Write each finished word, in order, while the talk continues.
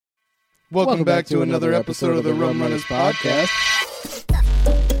Welcome back to another episode of the Rum Runners Podcast.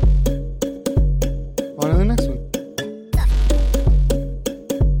 On to the next one.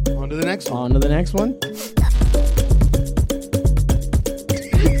 On to the next one. On to the next one.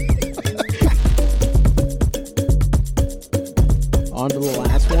 On to the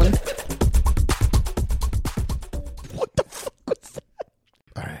last one. What the fuck was that?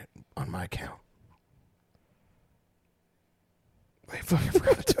 All right, on my count. Wait, fuck, I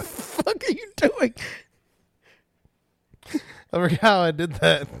forgot to do it. What the fuck are you doing? I forgot how I did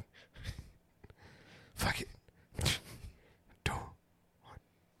that. Fuck it.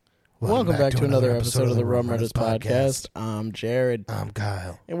 Welcome back to another episode of the Rum Runners Podcast. I'm Jared. I'm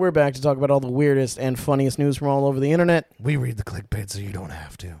Kyle. And we're back to talk about all the weirdest and funniest news from all over the internet. We read the clickbait so you don't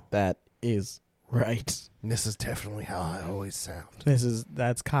have to. That is right. This is definitely how I always sound.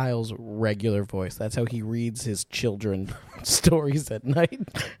 That's Kyle's regular voice. That's how he reads his children stories at night.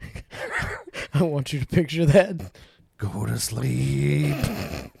 I want you to picture that. Go to sleep.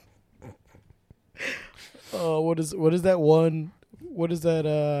 Oh, what is that one? What is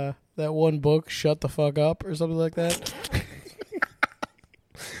that? That one book, Shut the Fuck Up, or something like that.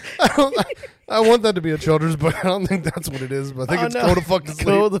 I want that to be a children's book. I don't think that's what it is, but I think it's no. Go to Fuck to Sleep.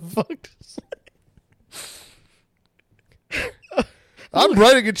 Go the fuck to sleep. I'm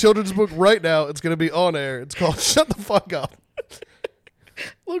writing a children's book right now. It's going to be on air. It's called Shut the Fuck Up.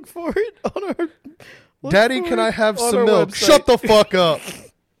 Look for it on our. Daddy, can I have some milk? Website. Shut the fuck up.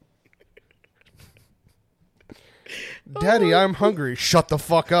 Daddy, I'm hungry. Shut the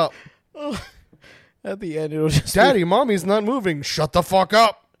fuck up. At the end, it'll just. Daddy, mommy's not moving. Shut the fuck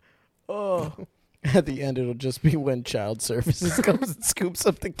up. Oh. At the end, it'll just be when child services comes and scoops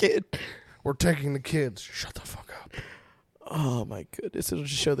up the kid. We're taking the kids. Shut the fuck up. Oh my goodness! It'll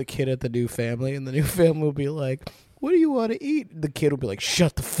just show the kid at the new family, and the new family will be like, "What do you want to eat?" The kid will be like,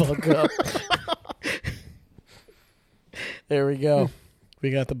 "Shut the fuck up." There we go.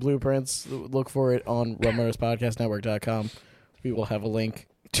 We got the blueprints. Look for it on rumrunnerspodcastnetwork.com. We will have a link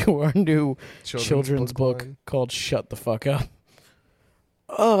to our new children's book called Shut the Fuck Up.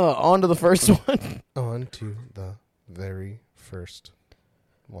 On to the first one. On to the very first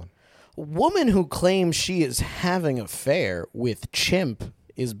one. A woman who claims she is having an affair with chimp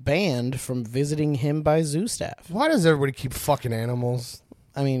is banned from visiting him by zoo staff. Why does everybody keep fucking animals?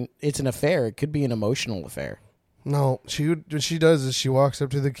 I mean, it's an affair. It could be an emotional affair. No, what she does is she walks up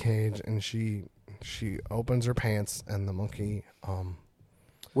to the cage and she opens her pants and the monkey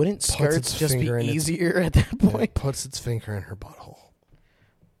wouldn't skirts just be easier at that point? point? Puts its finger in her butthole.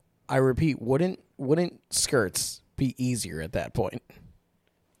 I repeat, wouldn't skirts be easier at that point?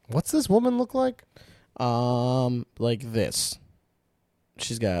 What's this woman look like? Like this.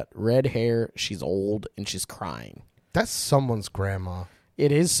 She's got red hair, she's old, and she's crying. That's someone's grandma.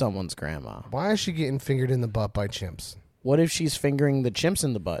 It is someone's grandma. Why is she getting fingered in the butt by chimps? What if she's fingering the chimps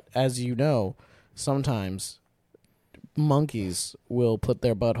in the butt? As you know, sometimes monkeys will put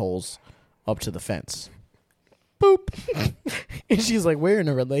their buttholes up to the fence. Boop. And she's like, we're in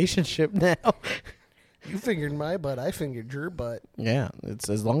a relationship now. You fingered my butt, I fingered your butt. Yeah, it's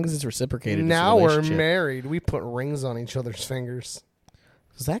as long as it's reciprocated. Now we're married. We put rings on each other's fingers.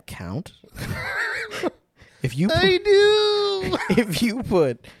 Does that count? I do. If you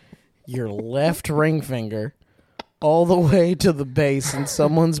put your left ring finger all the way to the base in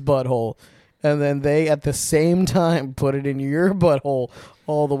someone's butthole, and then they at the same time put it in your butthole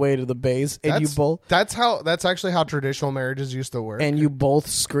all the way to the base, and you both that's actually how traditional marriages used to work. And you both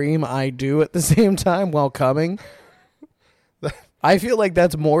scream "I do" at the same time while coming. I feel like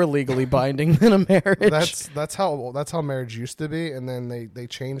that's more legally binding than a marriage. That's how marriage used to be, and then they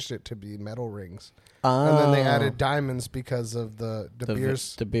changed it to be metal rings. And then they added diamonds because of the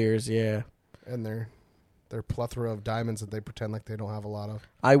beers. The beers, yeah. And their plethora of diamonds that they pretend like they don't have a lot of.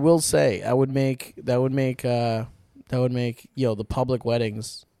 I will say, that would make the public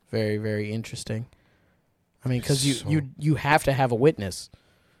weddings very, very interesting. I mean, because you have to have a witness.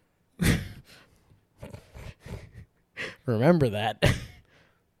 Remember that.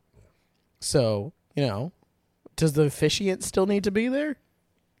 So, does the officiant still need to be there?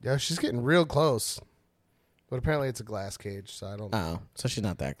 Yeah, she's getting real close. But apparently it's a glass cage, so I don't know. Oh, so she's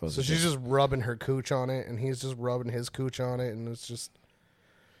not that close. So she's just rubbing her cooch on it, and he's just rubbing his cooch on it, and it's just...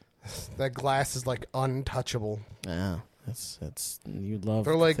 That glass is, like, untouchable. Yeah, it's you love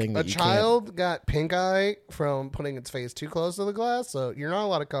They're like, a child got pink eye from putting its face too close to the glass, so you're not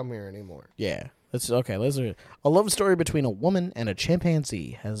allowed to come here anymore. Yeah. A love story between a woman and a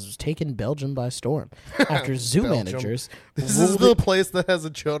chimpanzee has taken Belgium by storm after zoo managers. This is the place that has a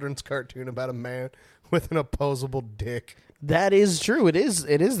children's cartoon about a man with an opposable dick. That is true. It is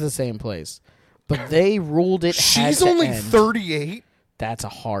the same place. But they ruled it She's only 38. That's a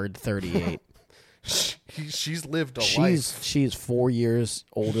hard 38. She's lived a life. She's 4 years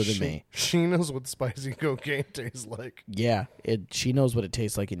older than me. She knows what spicy cocaine tastes like. Yeah, she knows what it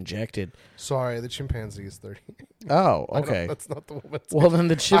tastes like injected. Sorry, the chimpanzee is 38. Oh, okay. That's not the woman. Well,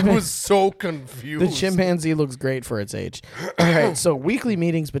 then I was so confused. The chimpanzee looks great for its age. All right, so weekly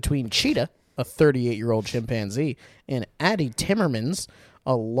meetings between Cheetah, a 38-year-old chimpanzee, and Addie Timmermans,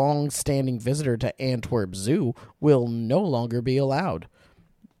 a long-standing visitor to Antwerp Zoo, will no longer be allowed.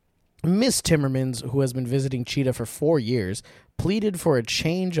 Miss Timmermans, who has been visiting Cheetah for 4 years, pleaded for a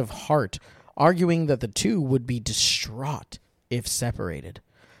change of heart, arguing that the two would be distraught if separated.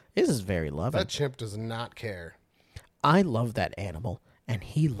 This is very loving. That chimp does not care. I love that animal, and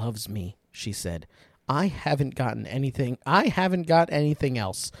he loves me, she said. I haven't got anything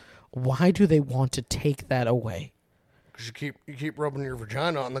else. Why do they want to take that away? Because you keep rubbing your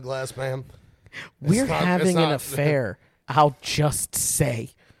vagina on the glass, ma'am. We're having an affair, I'll just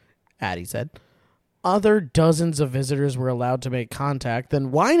say, Addie said. Other dozens of visitors were allowed to make contact,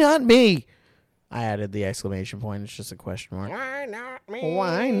 then why not me? I added the exclamation point. It's just a question mark. Why not me?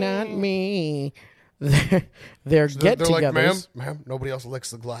 Why not me? Their get-togethers. Like, ma'am, nobody else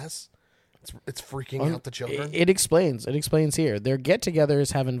licks the glass. It's freaking out the children. It explains here. Their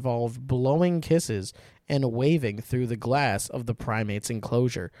get-togethers have involved blowing kisses and waving through the glass of the primate's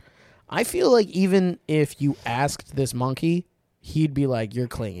enclosure. I feel like even if you asked this monkey, he'd be like, "You're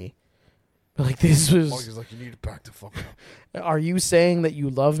clingy." Like, this was. Monkey's like, "You need to back the fuck up." Are you saying that you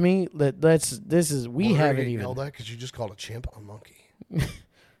love me? We haven't even yelled at because you just called a chimp a monkey.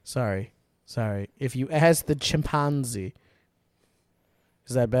 Sorry. If you ask the chimpanzee,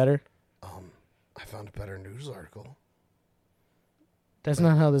 is that better? I found a better news article. That's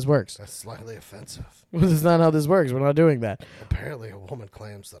not how this works. That's slightly offensive. That's not how this works. We're not doing that. Apparently, a woman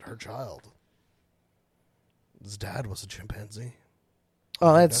claims that his dad was a chimpanzee.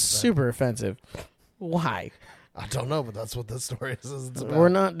 Oh, that's super offensive. Why? I don't know, but that's what this story is about. We're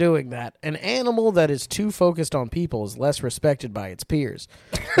not doing that. An animal that is too focused on people is less respected by its peers.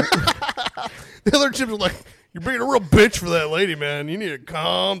 The other chimps are like, "You're being a real bitch for that lady, man. You need to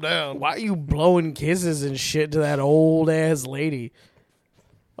calm down." Why are you blowing kisses and shit to that old-ass lady?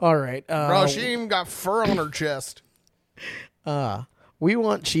 All right. Bro, she even got fur on her chest. We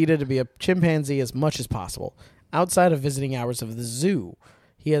want Cheetah to be a chimpanzee as much as possible. Outside of visiting hours of the zoo,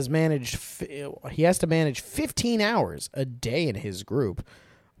 he has to manage 15 hours a day in his group.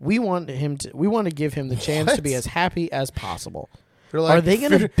 We want to give him the chance to be as happy as possible. Like, are they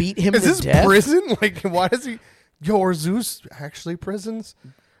going to beat him to death? Is this prison? Like, why does he... Yo, are zoos actually prisons?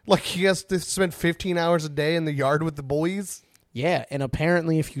 Like, he has to spend 15 hours a day in the yard with the boys? Yeah, and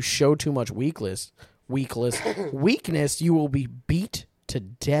apparently if you show too much weakness, you will be beat to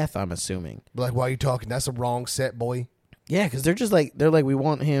death, I'm assuming. Like, why are you talking? That's a wrong set, boy. Yeah, because they're like, we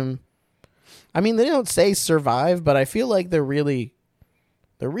want him... I mean, they don't say survive, but I feel like they're really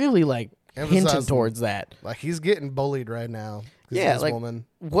like hinting towards that. Like, he's getting bullied right now. Yeah, like, woman.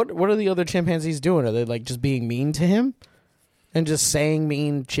 What are the other chimpanzees doing? Are they like just being mean to him and just saying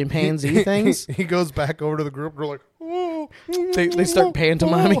mean chimpanzee things? He goes back over to the group. They're like, oh. They start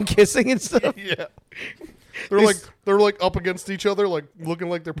pantomiming, kissing and stuff. Yeah, they're like up against each other, like looking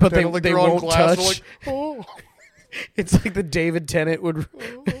like they're pretending like they're on glass. They're like, oh. It's like the David Tennant would.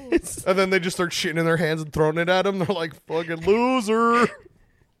 And then they just start shitting in their hands and throwing it at him. They're like, fucking loser.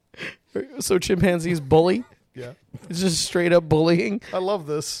 So chimpanzees bully. Yeah. It's just straight up bullying. I love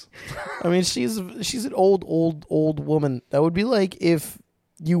this. I mean, she's an old woman. That would be like if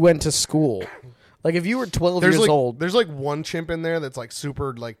you went to school. Like if you were 12 years old. There's like one chimp in there that's like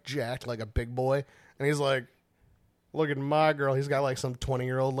super like jacked, like a big boy. And he's like, look at my girl. He's got like some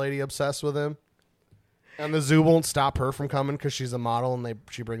 20-year-old lady obsessed with him. And the zoo won't stop her from coming because she's a model and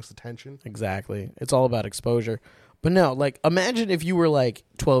she brings attention. Exactly. It's all about exposure. But no, like imagine if you were like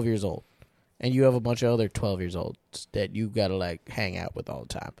 12 years old. And you have a bunch of other 12 years olds that you got to, like, hang out with all the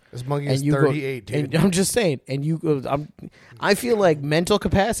time. This monkey is 38, dude. And I'm just saying. And I feel like mental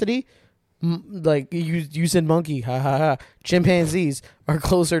capacity, like, you said monkey, ha, ha, ha. Chimpanzees are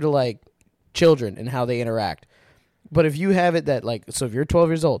closer to, like, children and how they interact. But if you have it that, like, so if you're 12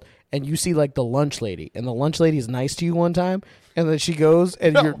 years old and you see, like, the lunch lady, and the lunch lady is nice to you one time, and then she goes,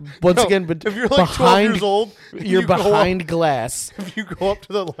 and you're, once again, but if you're like 12 years old, you're behind glass. If you go up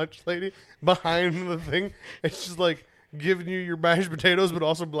to the lunch lady behind the thing, and she's, like, giving you your mashed potatoes, but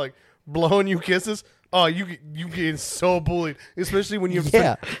also, like, blowing you kisses, oh, you get so bullied, especially when you've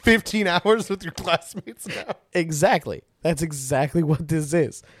spent 15 hours with your classmates now. Exactly. That's exactly what this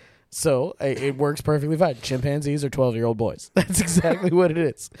is. So it works perfectly fine. Chimpanzees are 12-year-old boys. That's exactly what it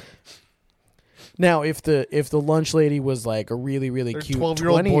is. Now, if the lunch lady was like a really, really cute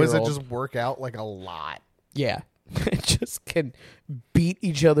 12-year-old boys that just work out like a lot. Yeah. Just can beat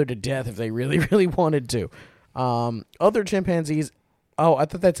each other to death if they really, really wanted to. Other chimpanzees... Oh, I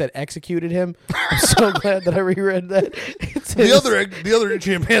thought that said executed him. I'm so glad that I reread that. The other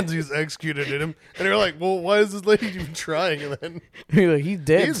chimpanzees executed him, and you're like, well, why is this lady even trying? And then you're like, he's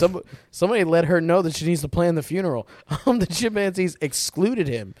dead. Somebody let her know that she needs to plan the funeral. The chimpanzees excluded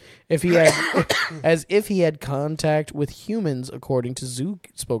him if he had, as if he had contact with humans, according to zoo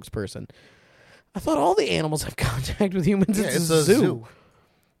spokesperson. I thought all the animals have contact with humans. Yeah, it's a zoo.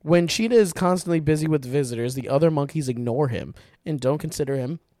 When Cheetah is constantly busy with visitors, the other monkeys ignore him and don't consider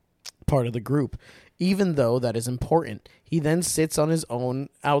him part of the group, even though that is important. He then sits on his own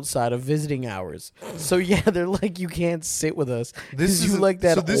outside of visiting hours. So yeah, they're like, you can't sit with us. This is like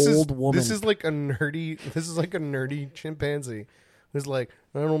that old woman. This is like a nerdy chimpanzee who's like,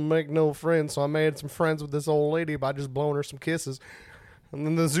 I don't make no friends, so I made some friends with this old lady by just blowing her some kisses. And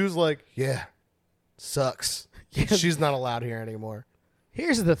then the zoo's like, yeah, sucks. Yeah. She's not allowed here anymore.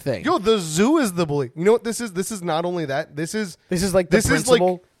 Here's the thing. Yo, the zoo is the bully. You know what this is? This is not only that. This is like the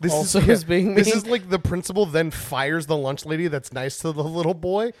principal being mean. This is like the principal then fires the lunch lady that's nice to the little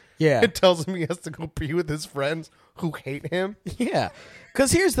boy. Yeah. It tells him he has to go be with his friends who hate him. Yeah.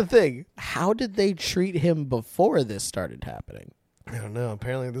 Because here's the thing. How did they treat him before this started happening? I don't know.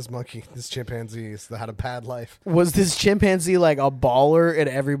 Apparently this chimpanzee had a bad life. Was this chimpanzee like a baller and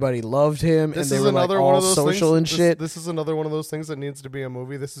everybody loved him and they were like all social and shit? This is another one of those things that needs to be a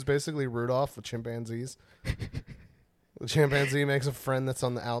movie. This is basically Rudolph with chimpanzees. The chimpanzee makes a friend that's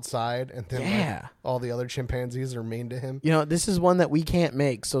on the outside, and then all the other chimpanzees are mean to him. You know, this is one that we can't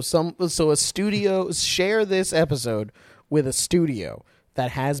make. So a studio share this episode with a studio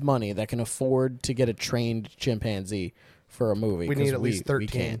that has money that can afford to get a trained chimpanzee for a movie. We need at least 13. We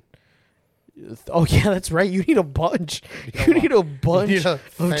can't. Oh yeah, that's right. You need a bunch. You need a bunch of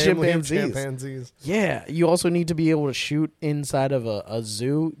chimpanzees. Yeah, you also need to be able to shoot inside of a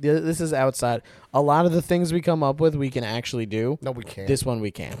zoo. This is outside. A lot of the things we come up with, we can actually do. No, we can't. This one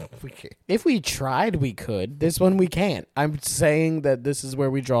we can. We can't. If we tried, we could. This one we can't. I'm saying that this is where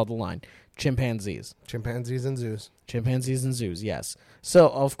we draw the line. Chimpanzees. Chimpanzees and zoos. Chimpanzees and zoos, yes. So,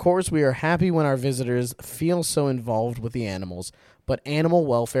 of course, we are happy when our visitors feel so involved with the animals, but animal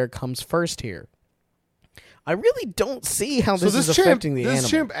welfare comes first here. I really don't see how this is affecting the animal.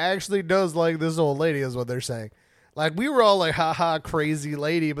 This chimp actually does like this old lady is what they're saying. Like, we were all like, ha, crazy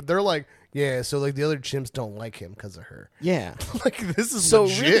lady, but they're like, yeah, so like the other chimps don't like him because of her. Yeah. Like, this is so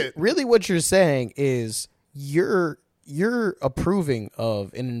legit. Really what you're saying is you're approving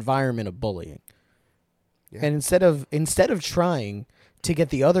of an environment of bullying. Yeah. And instead of trying to get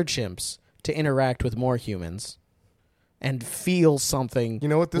the other chimps to interact with more humans and feel something, you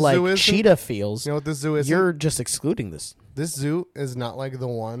know what this like zoo is? Cheetah feels. You know what this zoo is? You're just excluding this. This zoo is not like the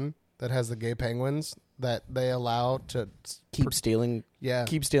one that has the gay penguins that they allow to keep stealing. Yeah,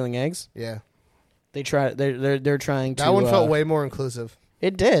 keep stealing eggs. Yeah, they try. They're trying to. That one felt way more inclusive.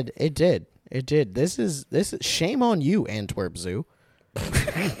 It did. This is shame on you, Antwerp Zoo.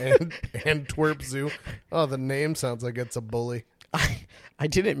 Antwerp Zoo. Oh, the name sounds like it's a bully. I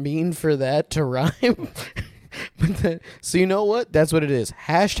didn't mean for that to rhyme. So you know what? That's what it is.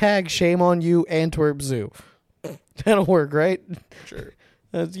 # shame on you, Antwerp Zoo. That'll work, right? Sure.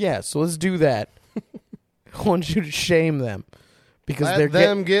 Yeah, so let's do that. I want you to shame them. Because Let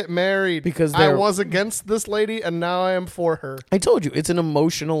them get married. Because I was against this lady, and now I am for her. I told you, it's an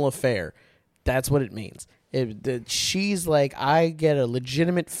emotional affair. That's what it means. She's like, I get a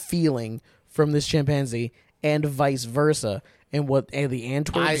legitimate feeling from this chimpanzee, and vice versa. And the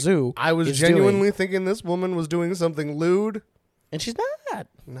Antwerp Zoo I was genuinely thinking this woman was doing something lewd. And she's not.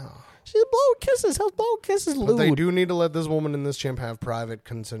 No. She's blowing kisses. How's blowing kisses lewd? But they do need to let this woman and this chimp have private,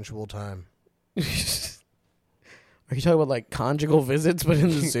 consensual time. Are you talking about like conjugal visits, but in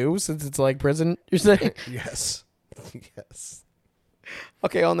the zoo, since it's like prison, you're saying? Yes. Yes.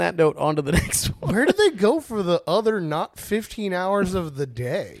 Okay, on that note, on to the next one. Where do they go for the other not 15 hours of the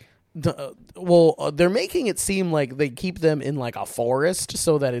day? They're making it seem like they keep them in like a forest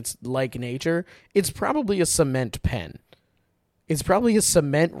so that it's like nature. It's probably a cement pen. It's probably a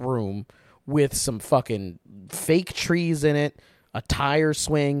cement room with some fucking fake trees in it, a tire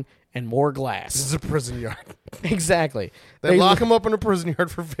swing, and more glass. This is a prison yard. Exactly. They lock them up in a prison yard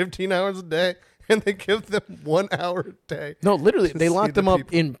for 15 hours a day, and they give them 1 hour a day. No, literally, they lock them up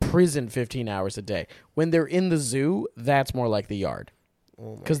in prison 15 hours a day. When they're in the zoo, that's more like the yard.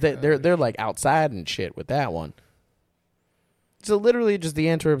 Because they're like outside and shit with that one. So literally just the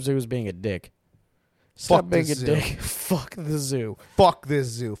Antwerp Zoo is being a dick. Stop Fuck being a this zoo. dick. Fuck the zoo. Fuck this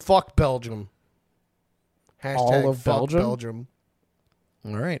zoo. Fuck Belgium. Hashtag All of fuck Belgium?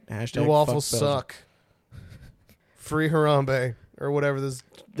 All right. Hashtag The waffles fuck Belgium. suck. Free Harambe. Or whatever this...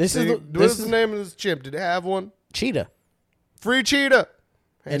 This is What's the name of this chimp? Did it have one? Cheetah. Free cheetah.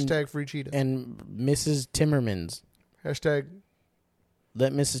 Hashtag free cheetah. And Mrs. Timmermans. Hashtag...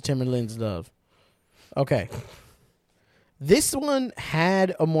 Let Mrs. Timmermans love. Okay. This one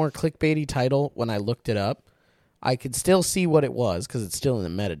had a more clickbaity title when I looked it up. I could still see what it was because it's still in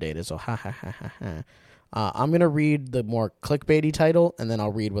the metadata, so ha ha ha ha ha. I'm going to read the more clickbaity title, and then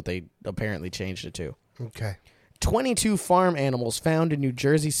I'll read what they apparently changed it to. Okay. 22 farm animals found in New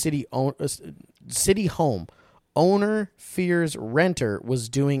Jersey City home. Owner fears renter was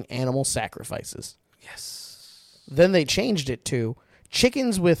doing animal sacrifices. Yes. Then they changed it to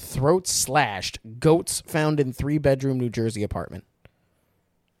chickens with throats slashed, goats found in 3-bedroom New Jersey apartment.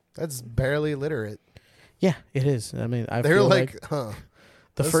 That's barely literate. Yeah, it is. I mean, I They're feel like, huh.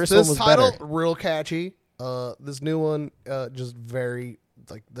 The this, first this one was title, better. real catchy. This new one, just very,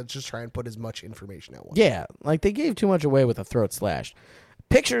 like, let's just try and put as much information at once. Yeah, like they gave too much away with a throat slashed.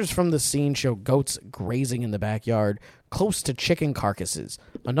 Pictures from the scene show goats grazing in the backyard close to chicken carcasses.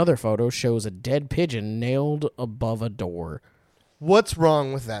 Another photo shows a dead pigeon nailed above a door. What's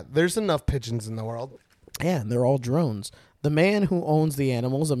wrong with that? There's enough pigeons in the world. Yeah, and they're all drones. The man who owns the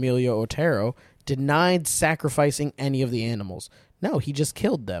animals, Emilio Otero, denied sacrificing any of the animals. No, he just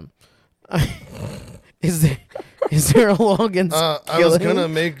killed them. Is there a law against I was killing? gonna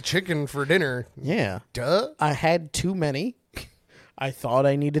make chicken for dinner. Yeah. Duh. I had too many. I thought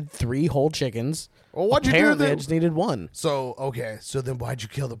I needed 3 whole chickens. Well, what'd you do Apparently, I then? just needed 1. So, okay. So then why'd you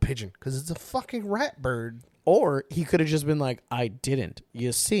kill the pigeon? Because it's a fucking rat bird. Or he could have just been like, I didn't.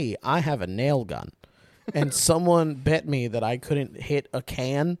 You see, I have a nail gun. And someone bet me that I couldn't hit a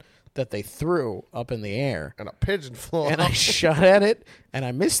can that they threw up in the air. And a pigeon flew And off. I shot at it, and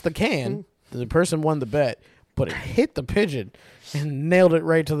I missed the can. The person won the bet, but it hit the pigeon and nailed it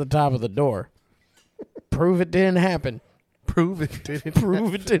right to the top of the door. Prove it didn't happen. Prove it didn't.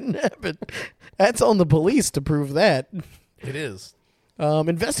 Prove it didn't happen. That's on the police to prove that. It is.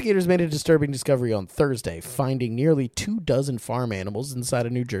 Investigators made a disturbing discovery on Thursday, finding nearly 24 farm animals inside a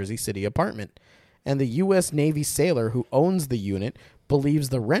New Jersey City apartment. And the U.S. Navy sailor who owns the unit believes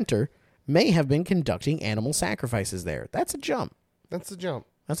the renter may have been conducting animal sacrifices there. That's a jump. That's a jump.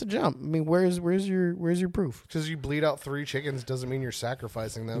 That's a jump. I mean, where's your proof? Because you bleed out 3 chickens doesn't mean you're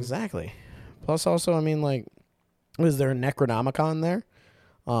sacrificing them. Exactly. Plus, also, I mean, like, was there a Necronomicon there?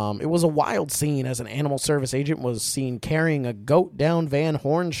 It was a wild scene as an animal service agent was seen carrying a goat down Van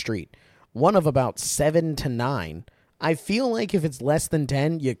Horn Street, one of about 7 to 9. I feel like if it's less than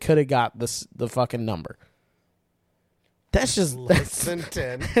 10, you could have got the fucking number. That's just Less than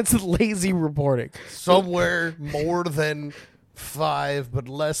 10. That's lazy reporting. Somewhere more than 5, but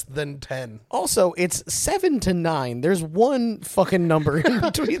less than 10. Also, it's 7 to 9. There's one fucking number in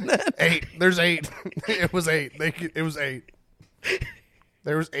between that. 8. There's 8. It was 8. It was 8.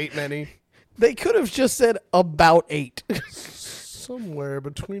 There was 8 many. They could have just said about 8. Somewhere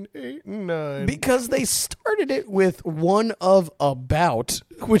between 8 and 9. Because they started it with one of about,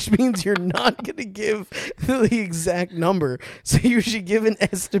 which means you're not going to give the exact number. So you should give an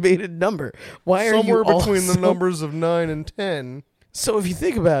estimated number. Why are Somewhere you between the also... numbers of 9 and 10. So if you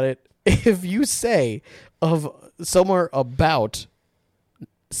think about it, if you say of somewhere about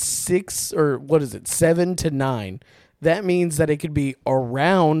 6 or what is it, 7 to 9, that means that it could be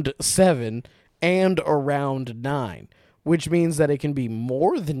around 7 and around 9, which means that it can be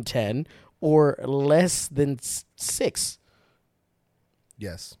more than 10 or less than 6.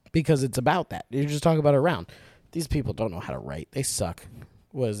 Yes. Because it's about that. You're just talking about around. These people don't know how to write. They suck.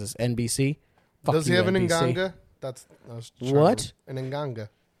 What is this, NBC? Fuck Does he you, have an NBC. Nganga? I was trying What? to- An Nganga.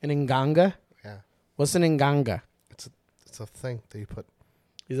 An Nganga? Yeah. What's an Nganga? It's a thing that you put.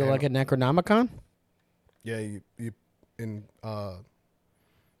 Is it like a Necronomicon? Yeah, you in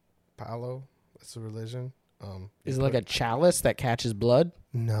Palo, it's a religion. Is it like a chalice that catches blood?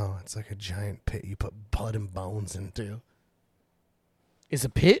 No, it's like a giant pit you put blood and bones into. Is a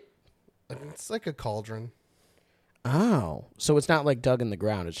pit? It's like a cauldron. Oh, so it's not like dug in the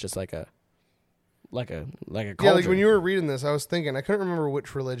ground. It's just like a cauldron. Yeah, like when you were reading this, I was thinking I couldn't remember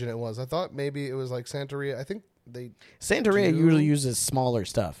which religion it was. I thought maybe it was like Santeria. I think Santeria usually uses smaller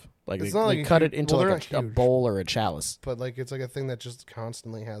stuff. Like It's they, not they like a cut huge- it into well, they're like a not huge. bowl or a chalice. but like it's like a thing that just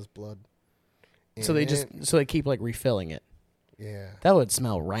constantly has blood. So in they it. keep like refilling it. Yeah, That would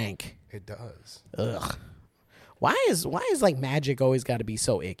smell rank. it does. Ugh. Why is like magic always got to be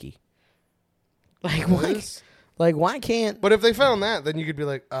so icky? Like why? Because Like, why can't... But if they found that, then you could be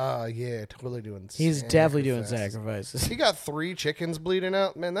like, yeah, totally doing He's definitely doing sacrifices. He got 3 chickens bleeding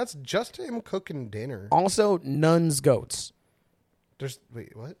out. Man, that's just him cooking dinner. Also, Nun's goats.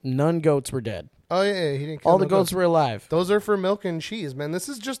 Wait, what? Nun goats were dead. Oh, yeah, he didn't kill all the goats were alive. Those are for milk and cheese, man. This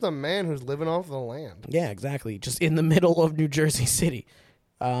is just a man who's living off the land. Yeah, exactly. Just in the middle of New Jersey City.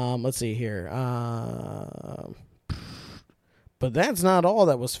 Let's see here. But that's not all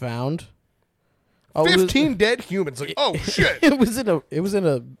that was found. 15 dead humans. Like, oh shit! It was in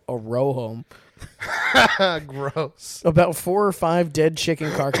a row home. Gross. About 4 or 5 dead chicken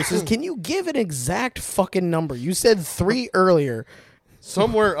carcasses. Can you give an exact fucking number? You said 3 earlier.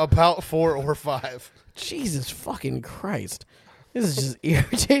 Somewhere about 4 or 5. Jesus fucking Christ! This is just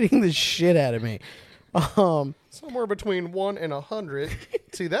irritating the shit out of me. Somewhere between 1 and 100.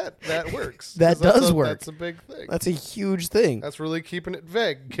 See, that works. That does work. That's a big thing. That's a huge thing. That's really keeping it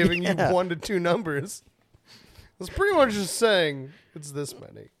vague, giving you 1 to 2 numbers. It's pretty much just saying it's this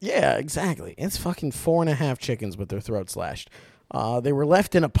many. Yeah, exactly. It's fucking 4.5 chickens with their throats slashed. They were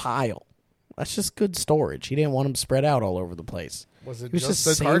left in a pile. That's just good storage. He didn't want them spread out all over the place. Was it he was just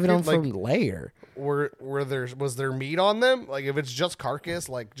just the saving them carcass? from layer? Was there meat on them? Like, if it's just carcass,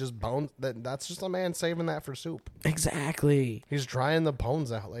 like just bones, that's just a man saving that for soup. Exactly. He's drying the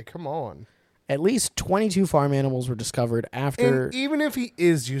bones out. Like, come on. At least 22 farm animals were discovered after. And even if he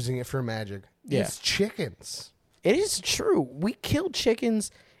is using it for magic, it's chickens. It is true. We kill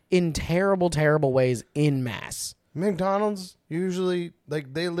chickens in terrible, terrible ways in mass. McDonald's usually,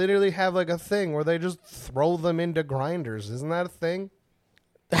 like, they literally have like a thing where they just throw them into grinders. Isn't that a thing?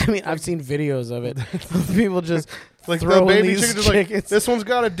 I mean, I've seen videos of it. People just like throwing the baby these chickens. chickens. Like, this one's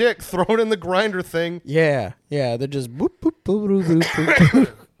got a dick. Throw it in the grinder thing. Yeah. They're just boop boop boop boop boop.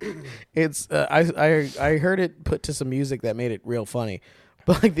 boop. It's I heard it put to some music that made it real funny,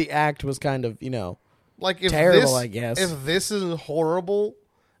 but like the act was kind of like if terrible. I guess if this is horrible,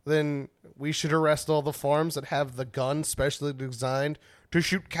 then we should arrest all the farms that have the gun specially designed to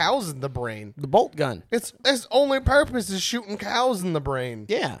shoot cows in the brain. The bolt gun. Its only purpose is shooting cows in the brain.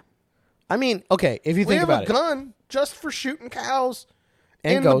 Yeah. I mean, okay, if you think about it. We have a gun just for shooting cows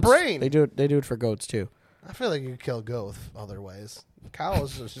and in goats. The brain. They do it for goats too. I feel like you could kill a goat other ways.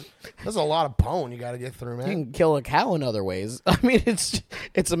 Cows, there's a lot of bone you got to get through, man. You can kill a cow in other ways. I mean,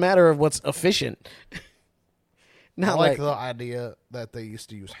 it's a matter of what's efficient. Not like the idea that they used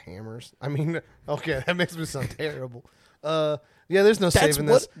to use hammers. I mean, okay, that makes me sound terrible. Yeah, there's no saving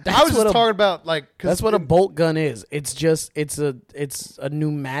this. I was just talking about like that's what a bolt gun is. It's a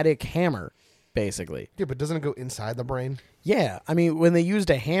pneumatic hammer, basically. Yeah, but doesn't it go inside the brain? Yeah, I mean, when they used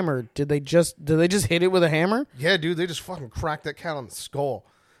a hammer, did they just hit it with a hammer? Yeah, dude, they just fucking cracked that cat on the skull.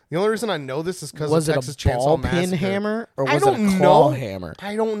 The only reason I know this is because was of it Texas a ball Chainsaw pin Massacre. hammer or was it a claw hammer?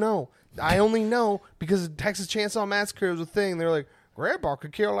 I don't know. I only know because Texas Chainsaw Massacre was a thing. They're like, Grandpa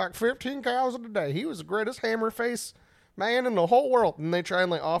could kill like 15 cows in a day. He was the greatest hammer face man in the whole world. And they try and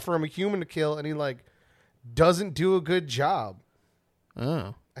like offer him a human to kill, and he like doesn't do a good job.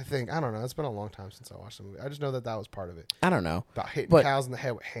 Oh. I think. I don't know. It's been a long time since I watched the movie. I just know that was part of it. I don't know. About hitting cows in the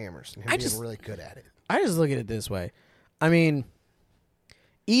head with hammers and him being really good at it. I just look at it this way. I mean,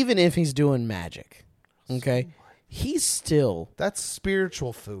 even if he's doing magic, okay, he's still... That's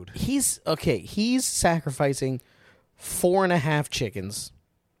spiritual food. He's sacrificing 4.5 chickens.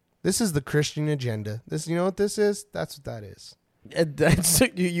 This is the Christian agenda. You know what this is? That's what that is. That's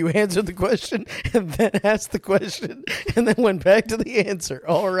you answered the question and then asked the question and then went back to the answer.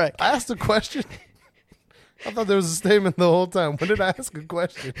 All right. I asked a question. I thought there was a statement the whole time. When did I ask a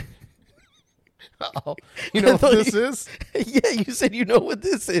question? Uh-oh. You know what this is? Yeah, you said you know what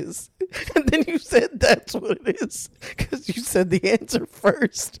this is. And then you said that's what it is. Because you said the answer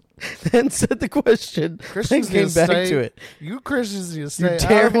first. Then said the question. Christians then came back to it. You Christians need to stay You out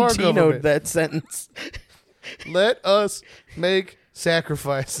of our Tarantino'd government. that sentence. Let us make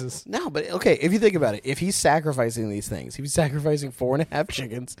sacrifices. No, but okay, if you think about it, if he's sacrificing these things, if he's sacrificing 4.5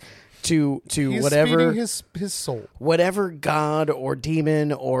 chickens to He's whatever feeding his soul, whatever god or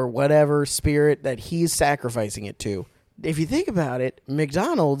demon or whatever spirit that he's sacrificing it to. If you think about it,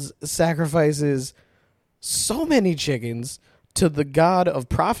 McDonald's sacrifices so many chickens to the god of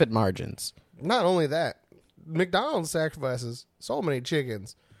profit margins. Not only that, McDonald's sacrifices so many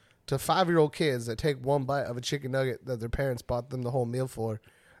chickens to 5-year-old kids that take one bite of a chicken nugget that their parents bought them the whole meal for,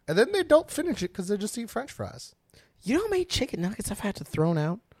 and then they don't finish it because they just eat French fries. You know how many chicken nuggets I've had to throw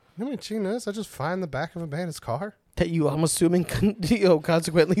out? You know how many chicken nuggets I just find in the back of a bandit's car? That you, I'm assuming,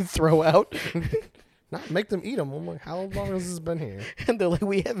 consequently throw out? Not make them eat them. I'm like, how long has this been here? And they're like,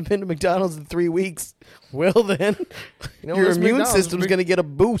 we haven't been to McDonald's in 3 weeks. Well, then, You know, your this immune McDonald's- system's going to get a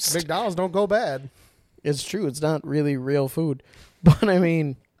boost. McDonald's don't go bad. It's true. It's not really real food. But, I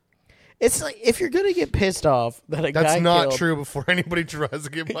mean, it's like, if you're going to get pissed off that a guy That's not killed, true before anybody tries to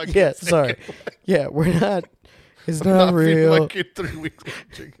get my yeah, kids sorry. taken away. Yeah, we're not. It's I'm not feeding real. my kid 3 weeks of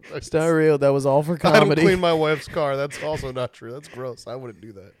chicken nuggets. It's not real. That was all for I don't comedy. clean my wife's car. That's also not true. That's gross. I wouldn't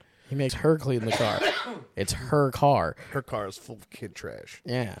do that. He makes her clean the car. It's her car. Her car is full of kid trash.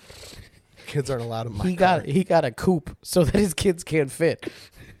 Yeah. Kids aren't allowed in my car. He got a coupe so that his kids can't fit.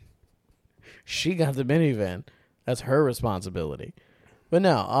 She got the minivan. That's her responsibility. But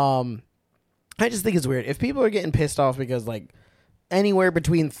no, I just think it's weird. If people are getting pissed off because like anywhere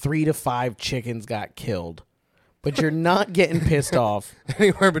between 3 to 5 chickens got killed, but you're not getting pissed off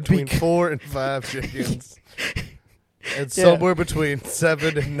Anywhere between 4 and 5 chickens. And somewhere between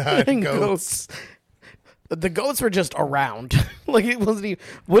 7 and 9 goats. The goats were just around. Like it wasn't even.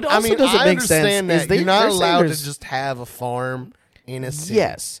 What also doesn't I make sense understand that is you're not they're allowed saying to just have a farm in a city.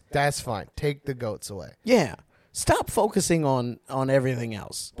 Yes. That's fine. Take the goats away. Yeah. Stop focusing on everything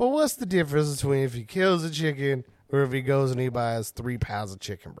else. But what's the difference between if he kills a chicken or if he goes and he buys 3 pounds of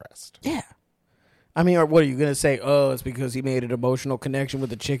chicken breast? Yeah. I mean, or what are you going to say? Oh, it's because he made an emotional connection with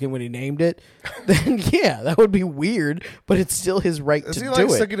the chicken when he named it? Then, yeah, that would be weird, but it's still his right to Is he do like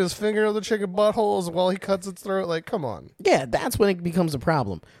it. sticking his finger in the chicken buttholes while he cuts its throat? Like, come on. Yeah, that's when it becomes a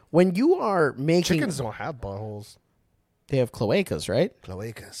problem. When you are making... Chickens don't have buttholes. They have cloacas, right?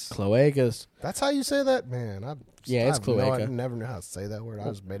 Cloacas. Cloacas. That's how you say that? Man, It's cloaca. I never knew how to say that word. I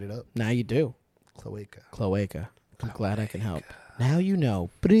just made it up. Now you do. Cloaca. Cloaca. I'm glad I can help. Now you know.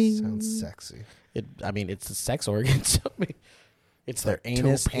 Bring. Sounds sexy. It's a sex organ. So it's their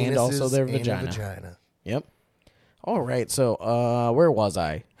anus and also their vagina. Yep. All right. So, where was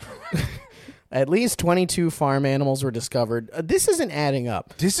I? At least 22 farm animals were discovered. This isn't adding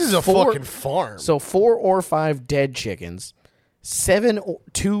up. This is a fucking farm. So 4 or 5 dead chickens, 7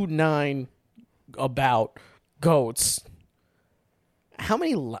 to 9 about goats. How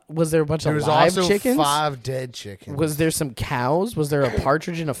many was there? A bunch of live chickens? 5 dead chickens. Was there some cows? Was there a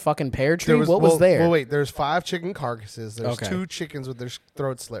partridge in a fucking pear tree? What was there? Well, wait. There's 5 chicken carcasses. There's Okay. 2 chickens with their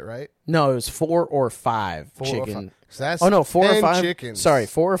throats slit, right? No, it was 4 or 5 4 chicken. or 5. So that's 4 or 5 chickens. Sorry,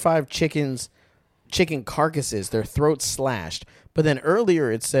 4 or 5 chickens. Chicken carcasses, their throats slashed. But then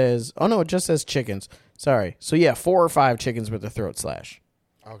earlier it says, oh no, it just says chickens. Sorry. So yeah, 4 or 5 chickens with their throat slashed.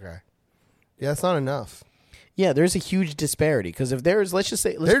 Okay. Yeah, that's not enough. Yeah, there's a huge disparity because if there's,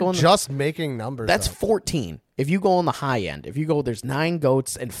 They're just making numbers. That's up. 14. If you go on the high end, there's 9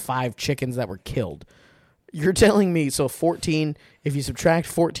 goats and 5 chickens that were killed. You're telling me, so 14, if you subtract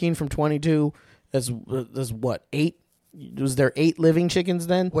 14 from 22, that's what, 8? Was there 8 living chickens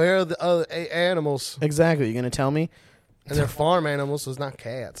then? Where are the other 8 animals? Exactly. You're going to tell me? And they're farm animals, so it's not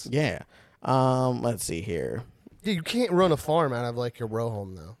cats. Yeah. Let's see here. Yeah, you can't run a farm out of like your row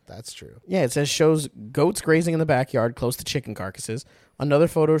home, though. That's true. Yeah, it says shows goats grazing in the backyard close to chicken carcasses. Another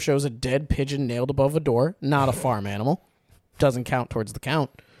photo shows a dead pigeon nailed above a door. Not a farm animal. Doesn't count towards the count.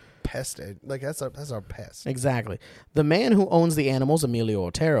 Pest, like that's our pest. Exactly. The man who owns the animals, Emilio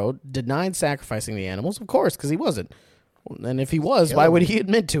Otero, denied sacrificing the animals, of course, because he wasn't. And if he was, why would he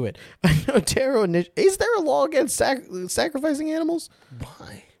admit to it? Otero, is there a law against sacrificing animals?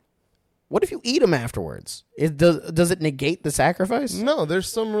 Why? What if you eat them afterwards? Does it negate the sacrifice? No, there's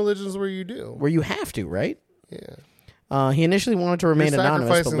some religions where you do. Where you have to, right? Yeah. He initially wanted to remain anonymous,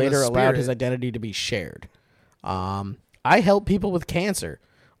 but sacrificing later the allowed his spirit. identity to be shared. I help people with cancer,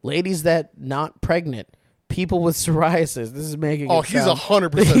 ladies that not pregnant, people with psoriasis. This is making Oh, it he's sound-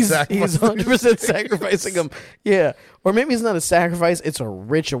 100% sacrificing. He's 100% sacrificing them. Yeah. Or maybe it's not a sacrifice, it's a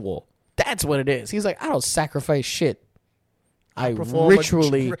ritual. That's what it is. He's like, I don't sacrifice shit. I perform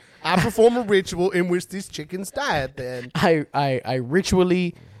a ritual in which these chickens die at the end. I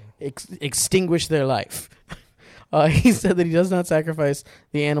ritually extinguish their life. He said that he does not sacrifice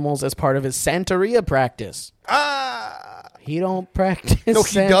the animals as part of his Santeria practice. He don't practice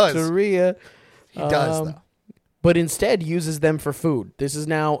Santeria. He does, though. But instead uses them for food. This is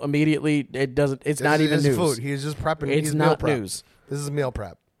now immediately, it's not even news. Food. He's just prepping. It's not news. This is meal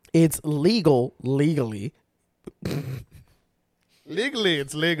prep. It's legally. Legally,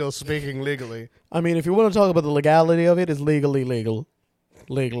 it's legal, speaking legally. I mean, if you want to talk about the legality of it, it's legally legal.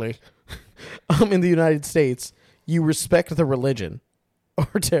 Legally. In the United States, you respect the religion,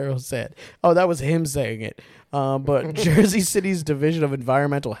 Otero said. Oh, that was him saying it. But Jersey City's Division of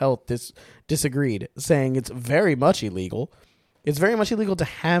Environmental Health disagreed, saying it's very much illegal. It's very much illegal to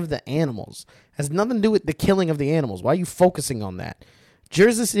have the animals. It has nothing to do with the killing of the animals. Why are you focusing on that?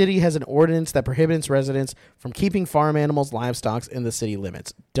 Jersey City has an ordinance that prohibits residents from keeping farm animals, livestock in the city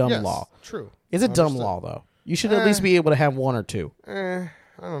limits. Dumb law. True. Is it dumb law, though? You should at least be able to have 1 or 2. I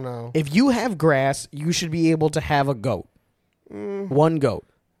I don't know. If you have grass, you should be able to have a goat. One goat.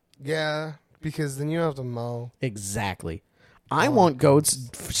 Yeah, because then you don't have to mow. Exactly. I want goats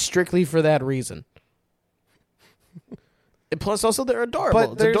strictly for that reason. And plus, also, they're adorable.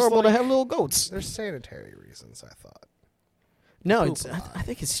 But it's adorable to have little goats. There's sanitary reasons, I thought. No, I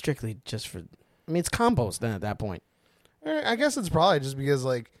think it's strictly just for... I mean, it's compost then at that point. I guess it's probably just because,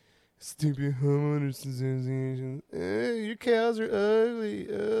 like, stupid homeowners associations. Your cows are ugly.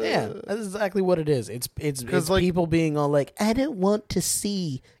 Yeah, that's exactly what it is. It's like, people being all like, I don't want to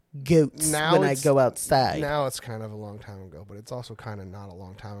see goats when I go outside. Now it's kind of a long time ago, but it's also kind of not a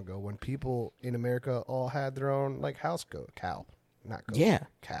long time ago when people in America all had their own, like, house cow. Not goat. Yeah.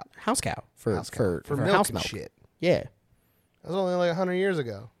 Cow. House cow. For milk house and milk. shit. Yeah. That was only like 100 years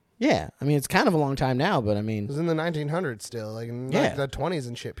ago. Yeah, I mean, it's kind of a long time now, but I mean... It was in the 1900s still. Like, in like the 20s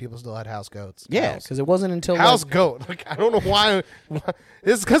and shit, people still had house goats. Yeah, because it wasn't until... House goat. Like, I don't know why.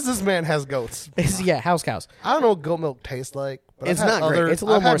 It's because this man has goats. House cows. I don't know what goat milk tastes like. But it's not great. It's a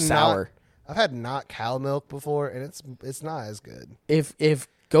little more sour. I've had not cow milk before, and it's not as good. If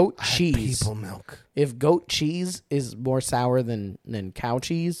goat cheese... people milk. If goat cheese is more sour than cow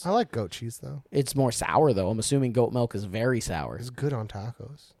cheese... I like goat cheese, though. It's more sour, though. I'm assuming goat milk is very sour. It's good on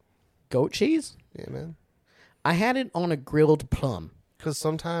tacos. Goat cheese? Yeah, man. I had it on a grilled plum. Because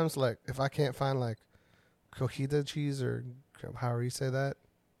sometimes, like, if I can't find, like, cojita cheese or however you say that.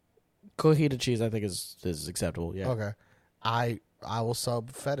 Cojita cheese, I think, is acceptable, yeah. Okay. I will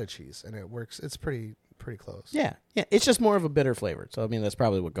sub feta cheese, and it works. It's pretty close. Yeah. It's just more of a bitter flavor. So, I mean, that's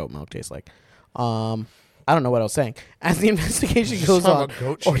probably what goat milk tastes like. I don't know what I was saying. As the investigation goes on,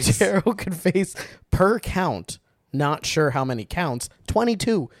 Otero could face per count... Not sure how many counts.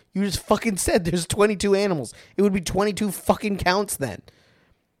 22. You just fucking said there's 22 animals. It would be 22 fucking counts then.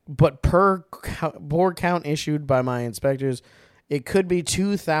 But per board count issued by my inspectors, it could be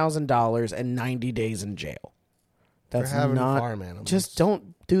 $2,000 and 90 days in jail. That's not farm animals. Just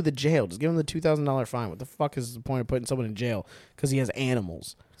don't do the jail. Just give him the $2,000 fine. What the fuck is the point of putting someone in jail because he has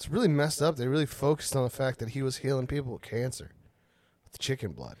animals? It's really messed up. They really focused on the fact that he was healing people with cancer with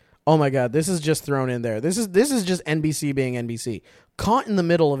chicken blood. Oh my God, this is just thrown in there. This is just NBC being NBC. Caught in the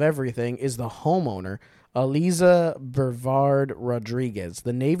middle of everything is the homeowner, Eliza Brevard Rodriguez,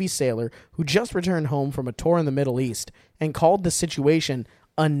 the Navy sailor who just returned home from a tour in the Middle East and called the situation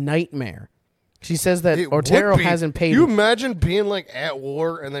a nightmare. She says that Otero hasn't paid... You imagine being like at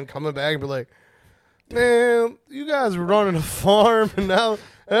war and then coming back and be like, man, you guys were running a farm and now...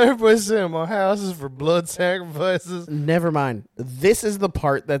 Everybody's saying my house is for blood sacrifices. Never mind. This is the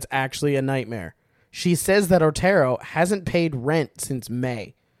part that's actually a nightmare. She says that Otero hasn't paid rent since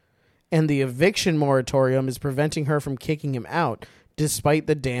May, and the eviction moratorium is preventing her from kicking him out, despite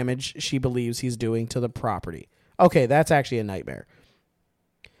the damage she believes he's doing to the property. Okay, that's actually a nightmare.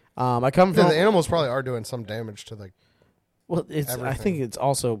 I come from... the animals probably are doing some damage to the... Well, I think it's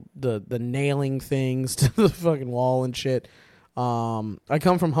also the nailing things to the fucking wall and shit. I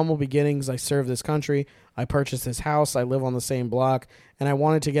come from humble beginnings. I serve this country. I purchased this house. I live on the same block, and I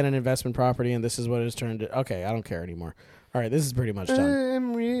wanted to get an investment property, and this is what it's turned to. Okay, I don't care anymore. All right, this is pretty much done.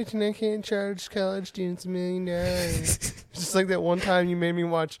 I'm rich, and I can't charge college students $1 million. Just like that one time you made me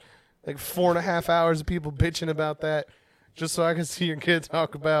watch like 4.5 hours of people bitching about that, just so I could see your kid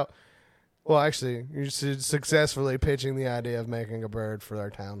talk about. Well, actually, you're successfully pitching the idea of making a bird for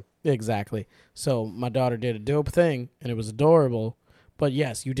our town. Exactly. So my daughter did a dope thing, and it was adorable. But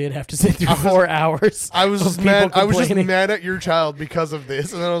yes, you did have to sit through 4 hours. I was just mad. I was just mad at your child because of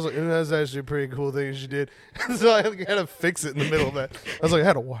this, and then I was like, "That's actually a pretty cool thing she did." So I had to fix it in the middle of that. I was like, I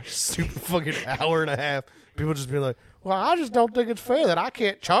had to watch a super fucking hour and a half. People just being like, "Well, I just don't think it's fair that I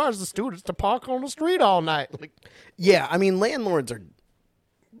can't charge the students to park on the street all night." Like, yeah, I mean, landlords are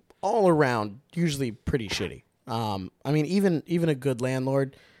all around usually pretty shitty. I mean, even a good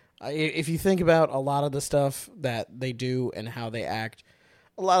landlord. If you think about a lot of the stuff that they do and how they act,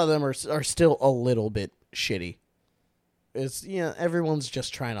 a lot of them are still a little bit shitty. It's, everyone's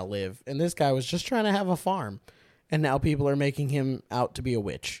just trying to live, and this guy was just trying to have a farm, and now people are making him out to be a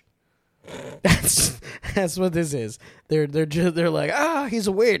witch. That's what this is. They're like, he's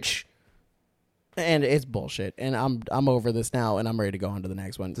a witch, and it's bullshit. And I'm over this now, and I'm ready to go on to the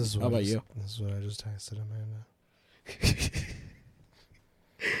next one. How about you? This is what I just texted Amanda.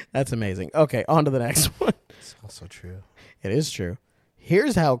 That's amazing. Okay, on to the next one. It's also true. It is true.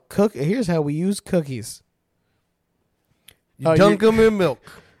 Here's how we use cookies. You dunk them in milk.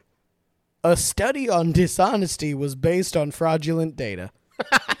 A study on dishonesty was based on fraudulent data.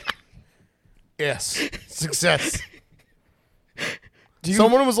 Yes. Success.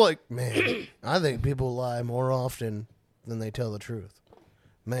 Someone was like, man, I think people lie more often than they tell the truth.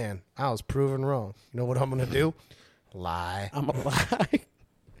 Man, I was proven wrong. You know what I'm going to do? Lie. I'm a lie.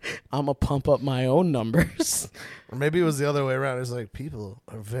 I'm going to pump up my own numbers. Or maybe it was the other way around. It's like, people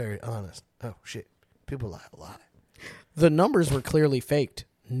are very honest. Oh, shit. People lie a lot. The numbers were clearly faked.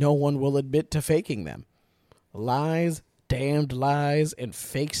 No one will admit to faking them. Lies, damned lies, and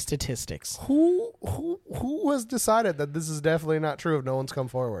fake statistics. Who has decided that this is definitely not true if no one's come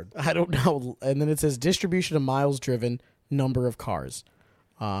forward? I don't know. And then it says distribution of miles driven, number of cars.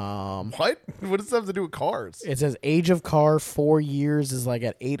 What? What does that have to do with cars? It says age of car, 4 years is like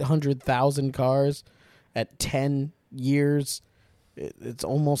at 800,000 cars. At 10 years, it's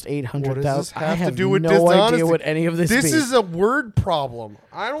almost 800,000. What does this have I have to do with no dishonesty? idea what any of this This means. is a word problem.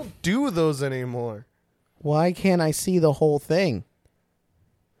 I don't do those anymore. Why can't I see the whole thing?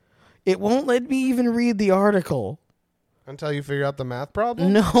 It won't let me even read the article. Until you figure out the math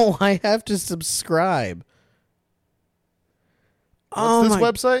problem? No, I have to subscribe. What's this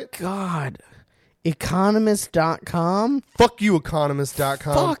website? God. Economist.com? Fuck you,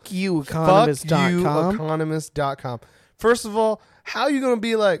 economist.com. Fuck you, economist.com. Fuck you, economist.com. First of all, how are you going to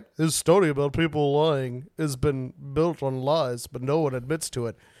be like, this story about people lying has been built on lies, but no one admits to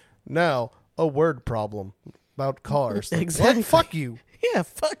it. Now, a word problem about cars. Like, Exactly. what? Fuck you. Yeah,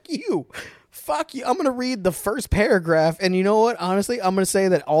 fuck you. Fuck you. I'm going to read the first paragraph, and you know what? Honestly, I'm going to say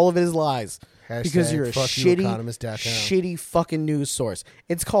that all of it is lies. Because Hashtag you're a fuck you, shitty, economist.com. shitty fucking news source.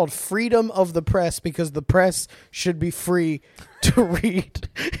 It's called freedom of the press because the press should be free to read.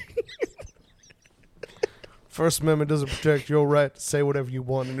 First Amendment doesn't protect your right to say whatever you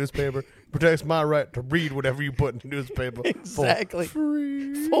want in the newspaper. It protects my right to read whatever you put in the newspaper. Exactly.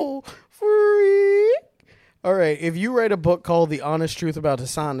 Free. Full free. All right. If you write a book called The Honest Truth About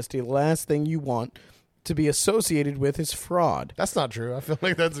Dishonesty, the last thing you want to be associated with is fraud. That's not true. I feel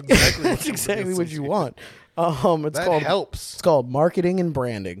like that's exactly That's exactly what you want. Helps. It's called marketing and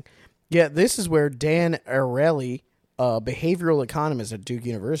branding. Yeah, this is where Dan Ariely, a behavioral economist at Duke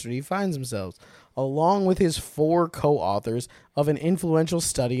University, finds himself, along with his 4 co-authors of an influential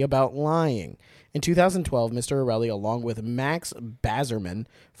study about lying. In 2012, Mr. Ariely, along with Max Bazerman,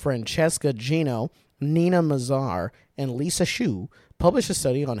 Francesca Gino, Nina Mazar, and Lisa Shu, published a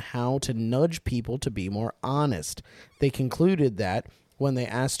study on how to nudge people to be more honest. They concluded that when they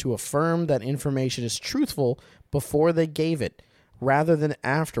asked to affirm that information is truthful before they gave it, rather than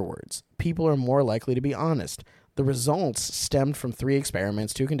afterwards, people are more likely to be honest. The results stemmed from 3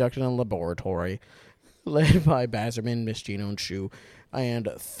 experiments, 2 conducted in a laboratory, led by Bazerman, Miss Gino, and Shu, and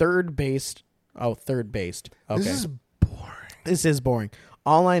third-based. Okay. This is boring.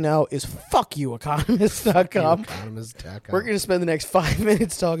 All I know is fuck you, economist.com. We're going to spend the next 5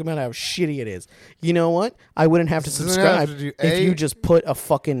 minutes talking about how shitty it is. You know what? I wouldn't have to subscribe if you just put a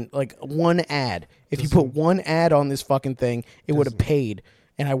fucking, like, one ad. If you put one ad on this fucking thing, it would have paid.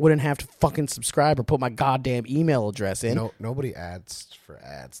 And I wouldn't have to fucking subscribe or put my goddamn email address in. No, nobody adds for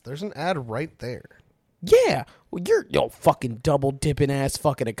ads. There's an ad right there. Yeah. Well, you're fucking double dipping ass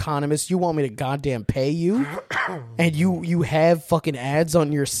fucking economist. You want me to goddamn pay you? And you have fucking ads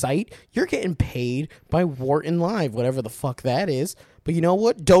on your site? You're getting paid by Wharton Live, whatever the fuck that is. But you know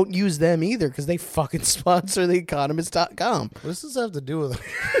what? Don't use them either because they fucking sponsor theeconomist.com. What does this have to do with it?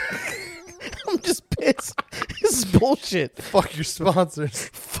 I'm just pissed. This is bullshit. Fuck your sponsors.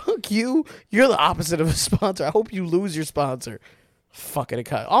 Fuck you. You're the opposite of a sponsor. I hope you lose your sponsor. Fucking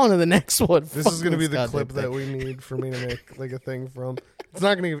on to the next one. This is going to be the clip that we need for me to make like a thing from. It's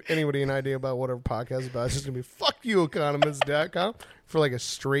not going to give anybody an idea about what our podcast is about. It's just going to be fuck you, economist.com for like a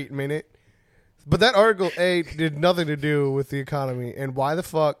straight minute. But that article, A, did nothing to do with the economy. And why the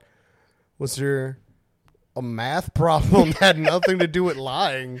fuck was there a math problem that had nothing to do with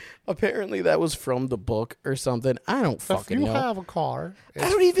lying? Apparently that was from the book or something. I don't fucking know. If you have a car, it's I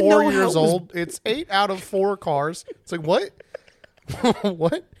don't even know 4 years how it was- old. It's 8 out of 4 cars. It's like, what?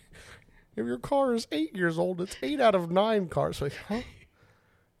 What? If your car is 8 years old, it's 8 out of 9 cars. Like, huh?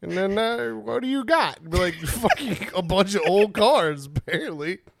 And then what do you got? Be like, fucking a bunch of old cars,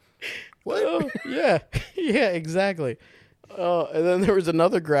 apparently. What? Yeah, exactly. And then there was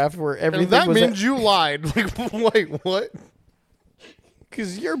another graph where everything And that was means you lied. Like, wait, what?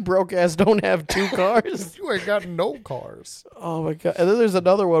 because your broke ass don't have 2 cars. You ain't got no cars. Oh my god! And then there's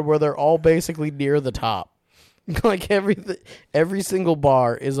another one where they're all basically near the top. Like every single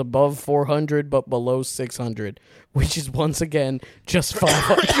bar is above 400 but below 600, which is once again just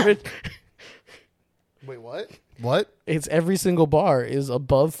 500. Wait, what? What? It's every single bar is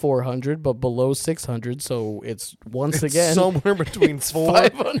above 400 but below 600, so it's again somewhere between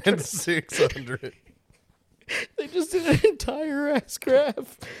 400 and 600. They just did an entire ass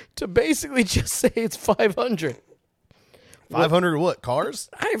graph to basically just say it's 500. 500 what? Cars?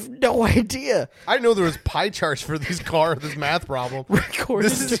 I have no idea. I know there was pie charts for this math problem.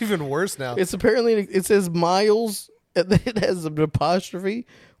 This is even worse now. It's apparently, it says miles, and then it has an apostrophe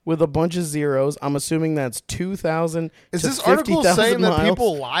with a bunch of zeros. I'm assuming that's 2,000 Is to this article 50,000 saying miles. that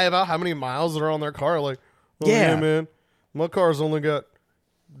people lie about how many miles are on their car? Like, oh, yeah, man, my car's only got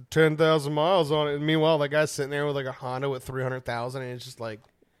 10,000 miles on it. And meanwhile, that guy's sitting there with like a Honda with 300,000, and it's just like,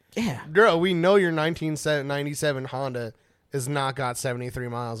 yeah, girl, we know your 1997 Honda has not got 73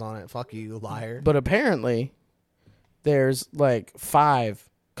 miles on it. Fuck you, liar. But apparently, there's like 5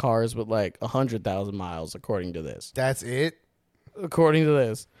 cars with like 100,000 miles, according to this. That's it? According to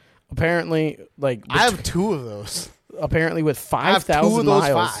this. Apparently, like... I have 2 of those. Apparently, with 5,000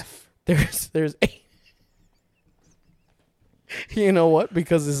 miles... 5. There's 8. You know what?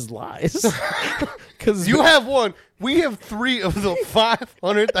 Because this is lies. Because you have 1. We have 3 of the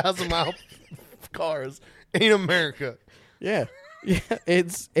 500,000 mile cars in America. Yeah.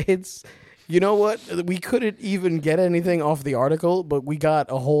 It's you know what? We couldn't even get anything off the article, but we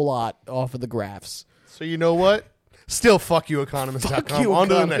got a whole lot off of the graphs. So you know what? Still fuck you, economist.com. Fuck you, on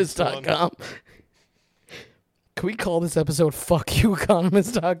to the next one. Can we call this episode Fuck You,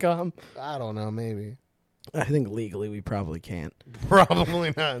 Economist.com? I don't know, maybe. I think legally we probably can't.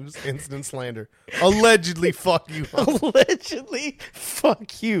 Probably not. Just instant slander. Allegedly fuck you. Allegedly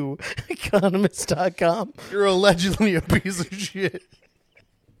fuck you, Economist.com. You're allegedly a piece of shit.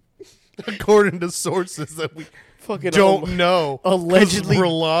 According to sources that we fucking don't know. Allegedly we're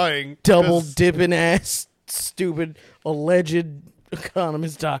lying. Double dipping ass stupid alleged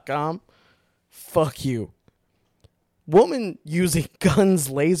Economist.com. Fuck you. Woman using gun's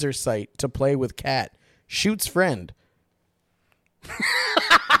laser sight to play with cat. Shoots friend.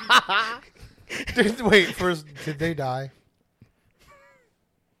 Wait, first, did they die?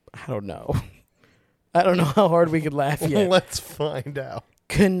 I don't know. I don't know how hard we could laugh yet. Let's find out.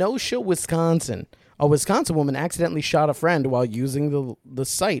 Kenosha, Wisconsin. A Wisconsin woman accidentally shot a friend while using the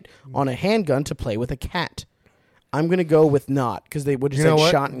sight on a handgun to play with a cat. I'm going to go with not, because they would have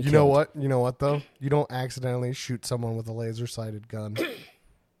said shot and killed. You know what, though? You don't accidentally shoot someone with a laser-sighted gun.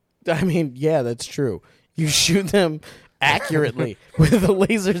 I mean, yeah, that's true. You shoot them accurately with a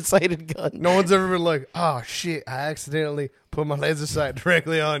laser-sighted gun. No one's ever been like, oh, shit, I accidentally put my laser sight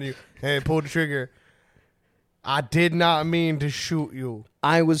directly on you. Hey, pull the trigger. I did not mean to shoot you.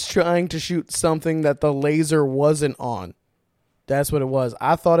 I was trying to shoot something that the laser wasn't on. That's what it was.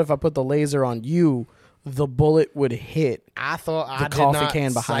 I thought if I put the laser on you, the bullet would hit. I thought the I coffee did not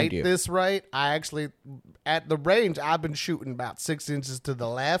can behind sight you. This right. I actually, at the range, I've been shooting about 6 inches to the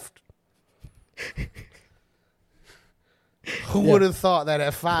left. Who would have thought that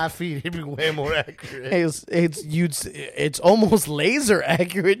at 5 feet it'd be way more accurate? It's almost laser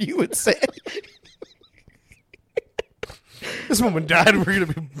accurate, you would say. This woman died. We're gonna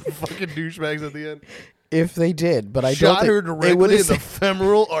be fucking douchebags at the end. If they did, but I shot don't her think directly in the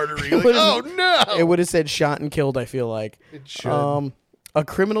femoral artery. Like, oh no! It would have said shot and killed. I feel like it should. A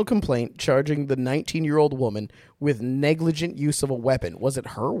criminal complaint charging the 19-year-old woman with negligent use of a weapon. Was it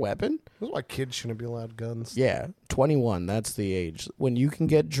her weapon? That's why kids shouldn't be allowed guns. Yeah, 21. That's the age when you can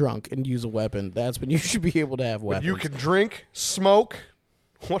get drunk and use a weapon. That's when you should be able to have weapons. When you can drink, smoke.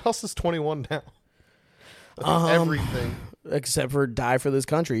 What else is 21 now? Everything. Except for die for this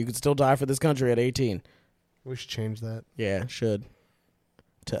country. You could still die for this country at 18. We should change that. Yeah, should.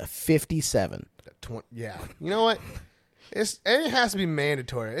 To 57. Yeah. You know what? It has to be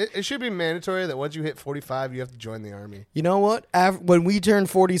mandatory. It should be mandatory that once you hit 45, you have to join the army. You know what? When we turn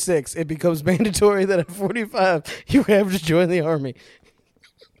 46, it becomes mandatory that at 45, you have to join the army.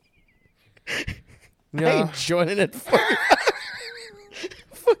 No. I ain't joining at 45.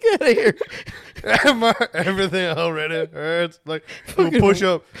 Fuck out of here. Everything already hurts. Like, do a push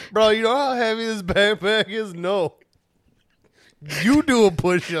up. Bro, you know how heavy this backpack is? No. You do a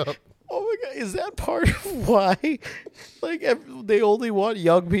push up. Oh my God. Is that part of why they only want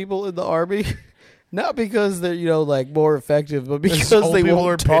young people in the army? Not because they're, more effective, but because they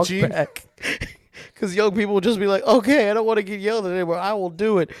won't talk back. Because young people will just be like, okay, I don't want to get yelled at anymore. I will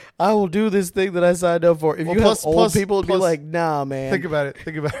do it. I will do this thing that I signed up for. If you have old people, it'd be like, nah, man. Think about it.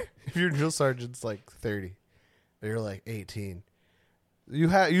 If your drill sergeant's like 30, and you're like 18,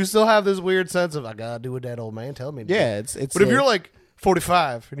 you still have this weird sense of, I gotta do what that old man tell me to do. Yeah, it's. But if you're like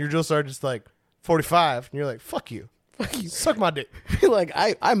 45 and your drill sergeant's like 45, and you're like, fuck you. Fuck you. Suck my dick. Like,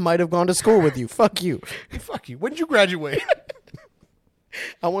 I might have gone to school with you. Fuck you. Fuck you. When did you graduate?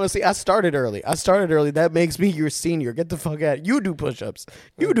 I want to see. I started early. That makes me your senior. Get the fuck out. You do push-ups.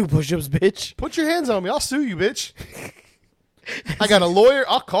 You do push-ups, bitch. Put your hands on me. I'll sue you, bitch. I got a lawyer.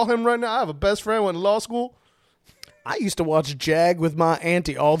 I'll call him right now. I have a best friend went to law school. I used to watch Jag with my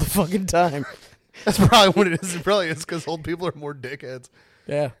auntie all the fucking time. That's probably what it is. It probably is because old people are more dickheads.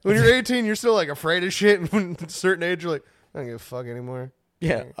 Yeah. When you're 18, you're still like afraid of shit, and when at a certain age, you're like, I don't give a fuck anymore.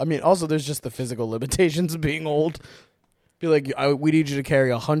 Yeah. I mean, also, there's just the physical limitations of being old. Be like, we need you to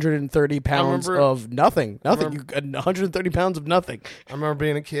carry 130 pounds of nothing. 130 pounds of nothing. I remember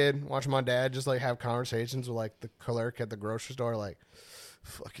being a kid, watching my dad just like have conversations with like the clerk at the grocery store, like,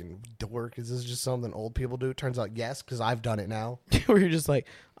 fucking dork. Is this just something old people do? Turns out, yes, because I've done it now. Where you're just like,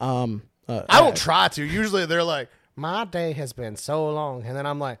 I don't try to. Usually they're like, my day has been so long. And then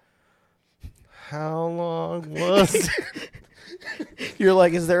I'm like, how long was it? You're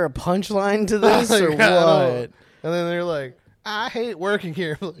like, is there a punchline to this or what? And then they're like, I hate working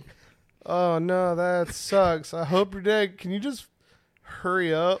here. I'm like, oh, no, that sucks. I hope you're dead. Can you just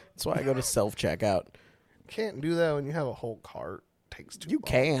hurry up? That's why I go to self-checkout. Can't do that when you have a whole cart. It takes too long. You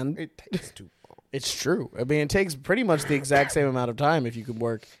can. It takes too long. It's true. I mean, it takes pretty much the exact same amount of time if you can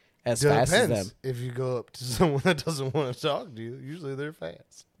work as fast as them. If you go up to someone that doesn't want to talk to you, usually they're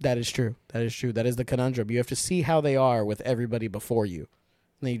fast. That is true. That is the conundrum. You have to see how they are with everybody before you.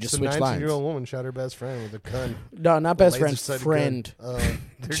 And then you just switch lines. A 19-year-old woman shot her best friend with a gun. No, not best friend. Friend.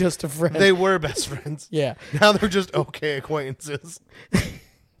 Just a friend. They were best friends. Yeah. Now they're just okay acquaintances.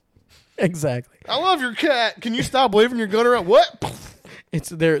 Exactly. I love your cat. Can you stop waving your gun around? What?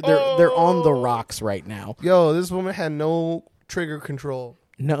 They're on the rocks right now. Yo, this woman had no trigger control.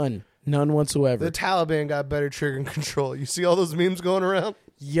 None whatsoever. The Taliban got better trigger control. You see all those memes going around?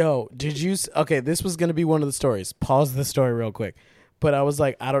 Yo, did you? Okay, this was going to be one of the stories. Pause the story real quick. But I was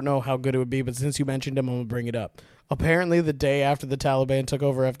like, I don't know how good it would be, but since you mentioned him, I'm going to bring it up. Apparently, the day after the Taliban took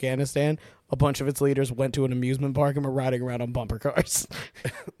over Afghanistan, a bunch of its leaders went to an amusement park and were riding around on bumper cars.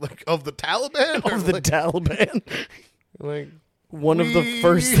 Like, of the Taliban? Of the Taliban. Like, one of the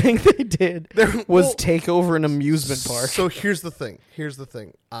first things they did was take over an amusement park. So here's the thing.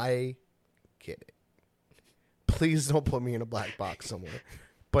 I get it. Please don't put me in a black box somewhere.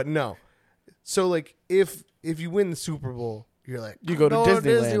 But no. So, like, if you win the Super Bowl, you're like, you go to Disneyland.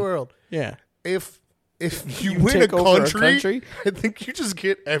 Disney World. Yeah. If you win a country, I think you just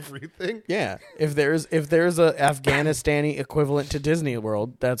get everything. Yeah. If there's a Afghanistani equivalent to Disney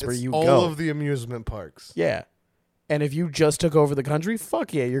World, that's where you go. All of the amusement parks. Yeah. And if you just took over the country,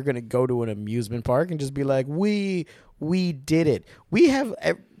 fuck yeah, you're gonna go to an amusement park and just be like, we did it. We have.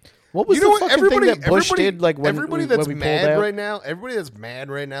 What was the fucking thing that Bush did? Like when everybody that's that's when we mad right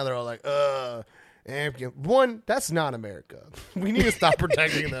now, they're all like, one, that's not America. We need to stop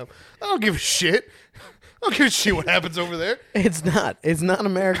protecting them. I don't give a shit. I don't give a shit what happens over there. It's not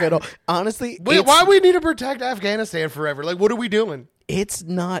America at all. Honestly, wait, why do we need to protect Afghanistan forever? Like, what are we doing? It's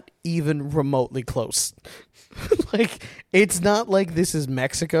not even remotely close. Like, it's not like this is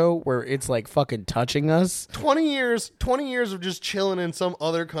Mexico where it's like fucking touching us. 20 years of just chilling in some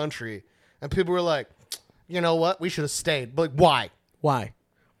other country, and people were like, you know what? We should have stayed. But like, why?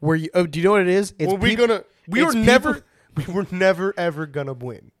 Were you? Oh, do you know what it is? It's we were never ever gonna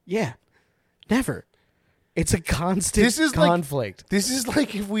win. Yeah, never. It's a constant conflict. This is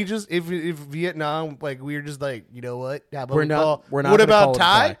like if Vietnam, like we were just like, you know what? We're not. What about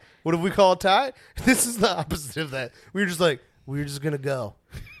Thai? What if we call it Thai? This is the opposite of that. We were just like, we're just gonna go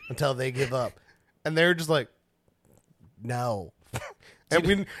until they give up, and they're just like, no,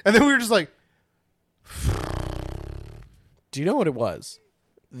 and then we were just like, do you know what it was?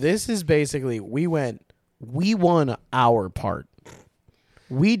 This is basically we won our part.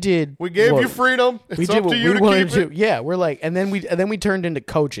 We did. We gave you freedom. It's up to you to keep it. Yeah, we're like, and then we turned into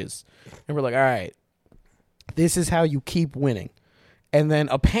coaches, and we're like, all right, this is how you keep winning. And then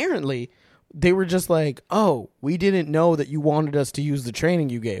apparently they were just like, oh, we didn't know that you wanted us to use the training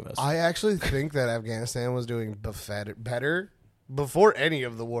you gave us. I actually think that Afghanistan was doing better before any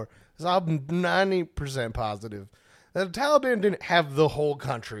of the war. So I'm 90% positive that the Taliban didn't have the whole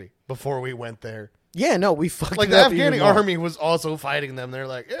country before we went there. Yeah, no, we fucked like it up. The Afghani army was also fighting them. They're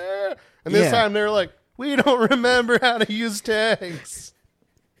like, yeah. And this time they're like, we don't remember how to use tanks.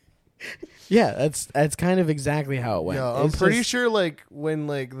 Yeah, that's kind of exactly how it went. No, I'm pretty sure like when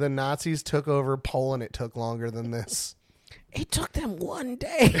like the Nazis took over Poland, it took longer than this. It took them one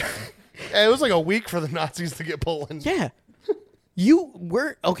day. Yeah, it was like a week for the Nazis to get Poland. Yeah.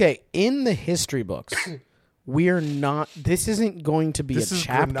 Okay, in the history books. We're not. This isn't going to be a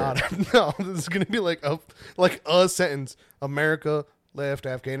chapter. No, this is going to be like a sentence. America left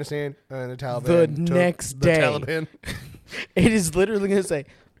Afghanistan and the Taliban. The next day, the Taliban. It is literally going to say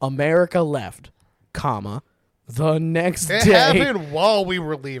America left, comma the next day. It happened while we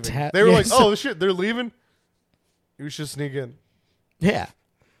were leaving. They were like, "Oh shit, they're leaving. We should sneak in." Yeah.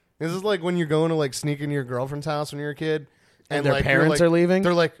 This is like when you're going to like sneak into your girlfriend's house when you're a kid. And their like, parents are leaving?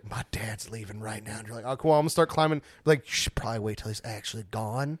 They're like, my dad's leaving right now. And you're like, oh, cool, I'm going to start climbing. Like, you should probably wait till he's actually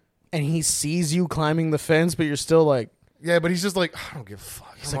gone. And he sees you climbing the fence, but you're still like... Yeah, but he's just like, I don't give a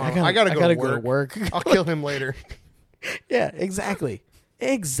fuck. He's like, I gotta go to work. I'll kill him later. Yeah, exactly.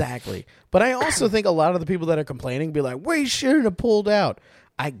 Exactly. But I also think a lot of the people that are complaining be like, we should have pulled out.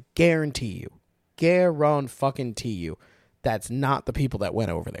 I guarantee fucking you, that's not the people that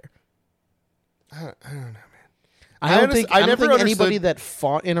went over there. I don't know, man. I don't think anybody that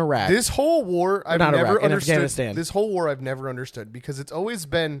fought in Iraq. This whole war, I've not never Iraq, in understood. Afghanistan. This whole war, I've never understood because it's always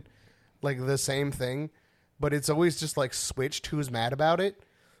been like the same thing, but it's always just like switched who's mad about it.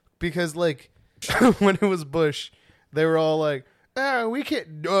 Because like when it was Bush, they were all like, we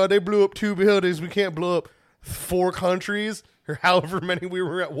can't. They blew up 2 buildings. We can't blow up 4 countries or however many we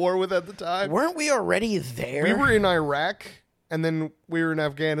were at war with at the time. Weren't we already there? We were in Iraq. And then we were in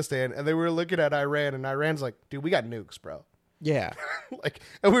Afghanistan, and they were looking at Iran, and Iran's like, dude, we got nukes, bro. Yeah.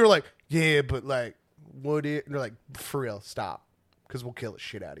 And we were like, yeah, but like, what it? And they're like, for real, stop, because we'll kill the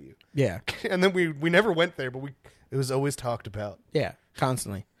shit out of you. Yeah. And then we never went there, but it was always talked about. Yeah,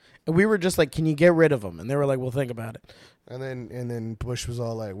 constantly. And we were just like, can you get rid of them? And they were like, we'll think about it. And then Bush was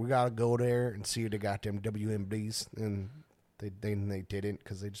all like, we got to go there and see the goddamn WMDs. And they didn't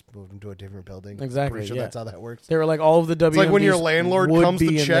because they just moved them to a different building. Exactly. Pretty sure yeah. that's how that works. They were like, all of the WMDs. It's like when your landlord comes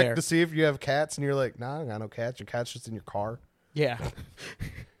to check there. to see if you have cats, and you're like, nah, I got no cats. Your cat's just in your car. Yeah.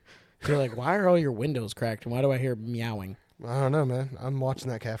 You're like, why are all your windows cracked? And why do I hear meowing? I don't know, man. I'm watching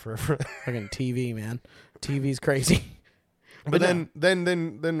that cat forever. Fucking TV, man. TV's crazy. But then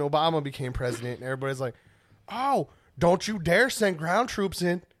Obama became president, and everybody's like, oh, don't you dare send ground troops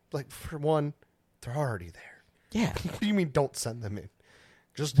in. Like, for one, they're already there. Yeah. What do you mean don't send them in?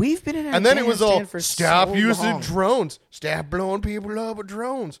 Just We've been in Afghanistan and then it was all, for stop so using long. drones. Stop blowing people up with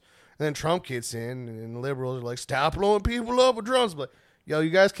drones. And then Trump gets in, and the liberals are like, stop blowing people up with drones. But, yo, you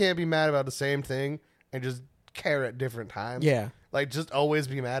guys can't be mad about the same thing and just care at different times. Yeah. Like, just always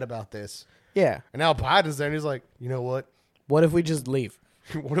be mad about this. Yeah. And now Biden's there, and he's like, you know what? What if we just leave?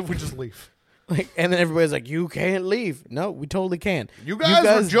 What if we just leave? Like, and then everybody's like, you can't leave. No, we totally can. You guys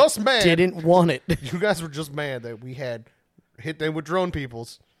were just mad. Didn't want it. You guys were just mad that we had hit them with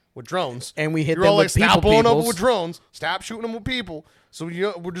drones. And we hit You're them all with like, stop blowing peoples. up with drones. Stop shooting them with people. So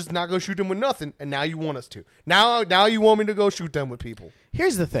we're just not going to shoot them with nothing. And now you want us to. Now you want me to go shoot them with people.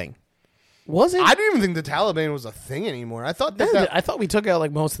 Here's the thing. Was it? I didn't even think the Taliban was a thing anymore. I thought I thought we took out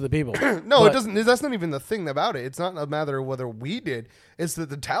like most of the people. No, it doesn't. That's not even the thing about it. It's not a matter of whether we did. It's that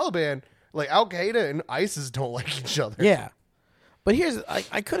the Taliban, like Al Qaeda and ISIS, don't like each other. Yeah. But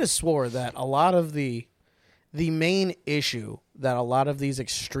I could have swore that a lot of the main issue that a lot of these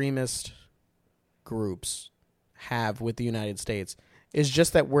extremist groups have with the United States is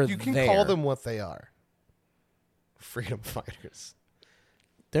just that we're there. You can call them what they are. Freedom fighters.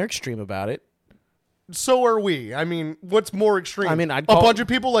 They're extreme about it. So are we. I mean, what's more extreme? I mean, a bunch of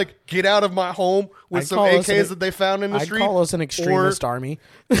people like get out of my home with some AKs that they found in the street. I'd call us an extremist army.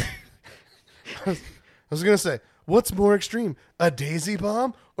 I was going to say, what's more extreme? A daisy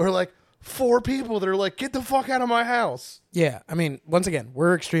bomb or like 4 people that are like, get the fuck out of my house? Yeah. I mean, once again,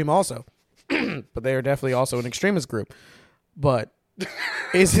 we're extreme also. But they are definitely also an extremist group. But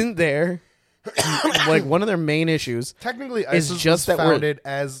isn't there like one of their main issues? Technically, ISIS is just was that founded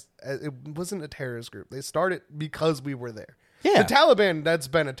as it wasn't a terrorist group. They started because we were there. Yeah. The Taliban, that's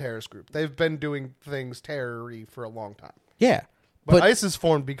been a terrorist group. They've been doing things terror-y for a long time. Yeah. But ISIS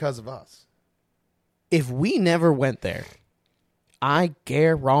formed because of us. If we never went there, I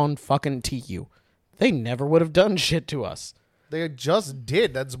guarantee you, they never would have done shit to us. They just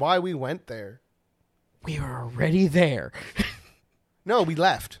did. That's why we went there. We were already there. No, we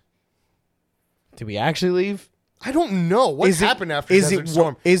left. Did we actually leave? I don't know what happened after Desert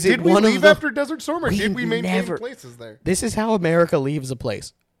Storm. Did we leave after Desert Storm, or did we maintain places there? This is how America leaves a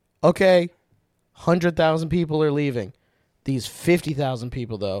place. Okay, 100,000 people are leaving. These 50,000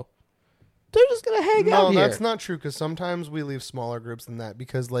 people, though, they're just gonna hang out here. No, that's not true. Because sometimes we leave smaller groups than that.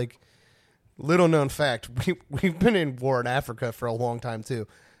 Because, like, little known fact, we've been in war in Africa for a long time too,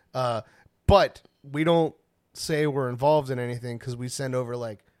 but we don't say we're involved in anything because we send over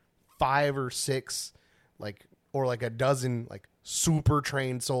like 5 or 6, like, or like a dozen like super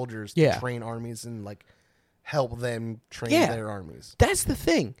trained soldiers to train armies and like help them train their armies. That's the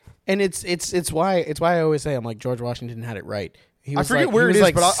thing, and it's why I always say I'm like George Washington had it right. He was I forget like, where he was it is,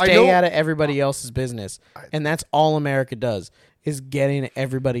 like, but stay I know out of everybody else's business, and that's all America does is getting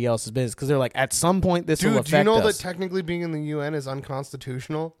everybody else's business because they're like, at some point this will affect us. Do you know that technically being in the UN is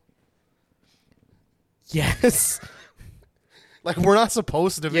unconstitutional? Yes. Like, we're not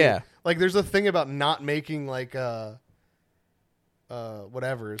supposed to be. Yeah. Like, there's a thing about not making, like,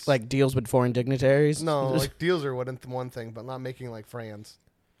 whatever's. Like deals with foreign dignitaries? No, like, deals are one thing, but not making, like, friends.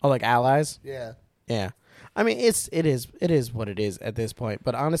 Oh, like allies? Yeah. Yeah. I mean, it is what it is at this point.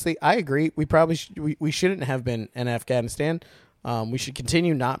 But honestly, I agree. We probably we shouldn't have been in Afghanistan. We should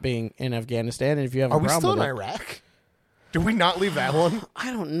continue not being in Afghanistan. And if you have a problem we still in with Iraq? Did we not leave that one?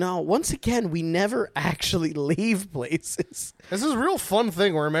 I don't know. Once again, we never actually leave places. This is a real fun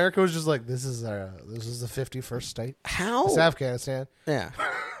thing where America was just like, this is the 51st state. How? It's Afghanistan. Yeah.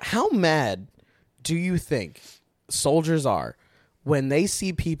 How mad do you think soldiers are when they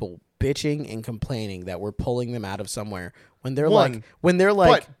see people bitching and complaining that we're pulling them out of somewhere when they're like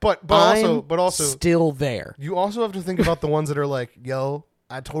but also still there? You also have to think about the ones that are like, yo,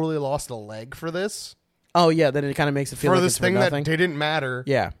 I totally lost a leg for this. Oh yeah, then it kind of makes it feel for like this it's thing for that nothing. didn't matter.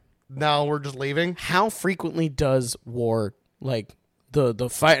 Yeah. Now we're just leaving. How frequently does war, like the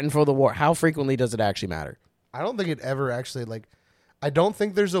fighting for the war, how frequently does it actually matter? I don't think it ever actually, like, I don't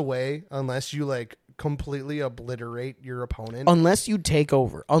think there's a way unless you, like, completely obliterate your opponent. Unless you take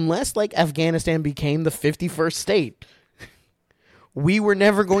over. Unless, like, Afghanistan became the 51st state. We were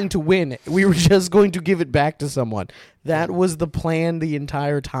never going to win. We were just going to give it back to someone. That was the plan the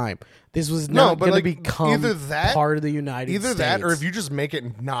entire time. This was not going to become either that, part of the United States. Either that, or if you just make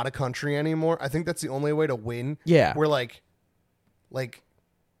it not a country anymore, I think that's the only way to win. Yeah. We're like, I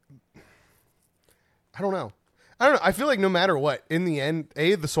don't know. I feel like no matter what, in the end,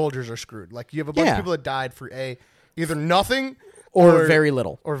 the soldiers are screwed. Like, you have a bunch of people that died for either nothing or very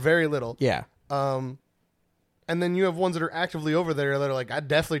little. Or very little. Yeah. And then you have ones that are actively over there that are like, I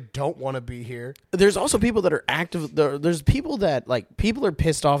definitely don't want to be here. There's also people that are active. There's people that, like, people are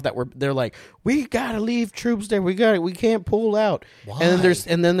pissed off that they're like, we gotta leave troops there. We can't pull out. Why?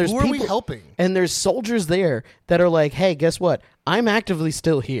 And then there's who people, are we helping? And there's soldiers there that are like, hey, guess what? I'm actively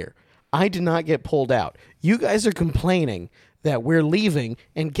still here. I did not get pulled out. You guys are complaining that we're leaving,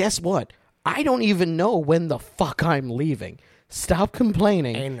 and guess what? I don't even know when the fuck I'm leaving. Stop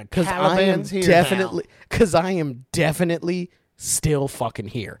complaining, because I am definitely still fucking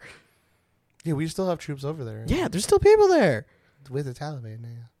here. Yeah, we still have troops over there. Yeah, there's still people there with the Taliban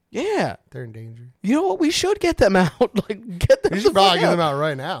now. Yeah, they're in danger. You know what? We should get them out. Like, get them. We should probably get them out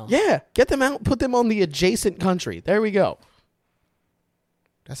right now. Yeah, get them out. Put them on the adjacent country. There we go.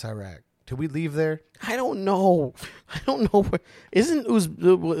 That's Iraq. Did we leave there? I don't know. Isn't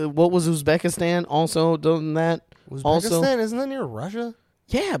what was Uzbekistan also done that? Uzbekistan, isn't that near Russia?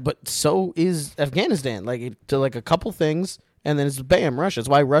 Yeah, but so is Afghanistan. Like, a couple things, and then it's bam, Russia. That's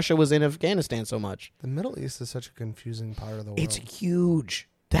why Russia was in Afghanistan so much. The Middle East is such a confusing part of the world. It's huge.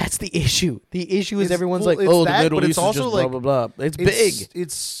 That's the issue. The issue is everyone's like, the Middle East is just blah, blah, blah. It's big.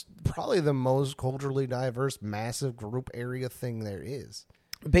 It's probably the most culturally diverse, massive group area thing there is.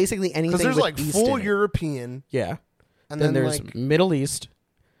 Basically anything because there's with like East full in it. European. Yeah. And then there's like Middle East.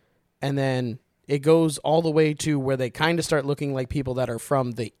 And then it goes all the way to where they kind of start looking like people that are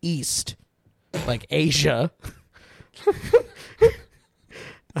from the East, like Asia.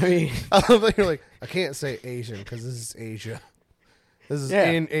 I mean, I love that you're like, I can't say Asian because this is Asia. This is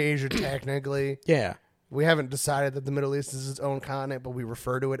in Asia technically. Yeah. We haven't decided that the Middle East is its own continent, but we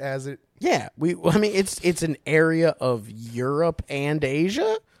refer to it as it. Yeah, it's an area of Europe and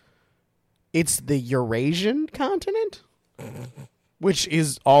Asia. It's the Eurasian continent, which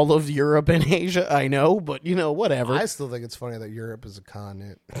is all of Europe and Asia. I know, but whatever. I still think it's funny that Europe is a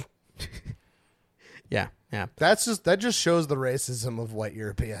continent. Yeah. That just shows the racism of white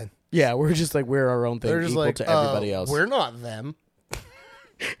European. Yeah, we're just like, we're our own thing. They're just equal like, to everybody else. We're not them.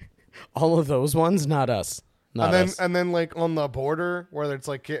 All of those ones, not us. And then like on the border where it's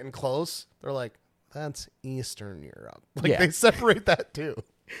like getting close, they're like, that's Eastern Europe. Like they separate that too.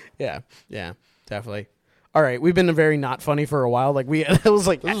 Yeah, definitely. All right, we've been very not funny for a while. Like this was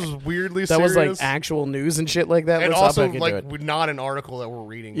weirdly that serious. was like actual news and shit like that. And Let's also hop back into it. Not an article that we're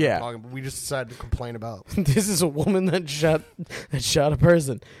reading. Yeah, we just decided to complain about. This is a woman that shot a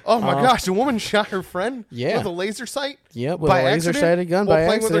person. Oh my gosh, a woman shot her friend. Yeah, with a laser sight. Yeah, with a laser sighted gun by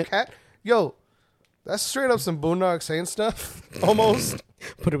playing accident. with her cat. Yo, that's straight up some Boondock Saints stuff. Almost.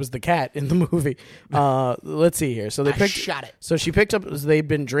 But it was the cat in the movie. Let's see here. So they shot it. So she picked up. They'd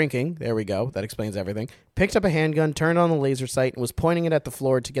been drinking. There we go. That explains everything. Picked up a handgun, turned on the laser sight, and was pointing it at the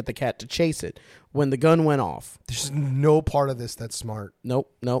floor to get the cat to chase it. When the gun went off, there's no part of this that's smart.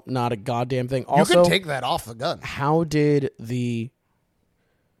 Nope, not a goddamn thing. Also, you can take that off the gun. How did the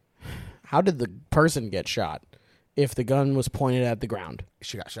person get shot if the gun was pointed at the ground?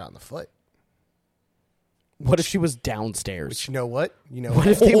 She got shot in the foot. What if she was downstairs? But you know what? What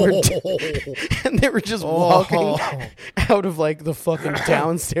if they were and they were just walking out of like the fucking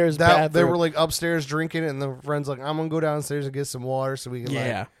downstairs bathroom? They were like upstairs drinking, and the friend's like, "I'm gonna go downstairs and get some water so we can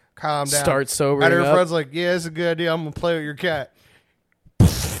like calm down, start sobering up." And her up. friend's like, "Yeah, it's a good idea. I'm gonna play with your cat."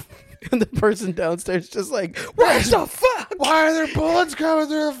 And the person downstairs just like, "What the fuck? Why are there bullets coming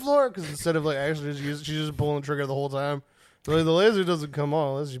through the floor?" Because instead of like actually she's just pulling the trigger the whole time. So the laser doesn't come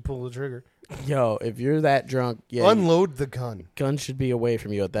on unless you pull the trigger. Yo, if you're that drunk, unload the gun. Gun should be away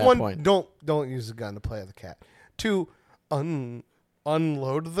from you at that point. Don't use the gun to play with the cat. 2,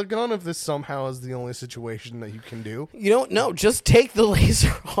 unload the gun if this somehow is the only situation that you can do. You don't know. Just take the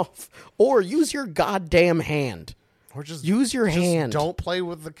laser off, or use your goddamn hand, or just use your hand. Don't play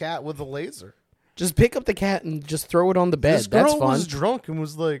with the cat with the laser. Just pick up the cat and just throw it on the bed. This girl That's fun. was drunk and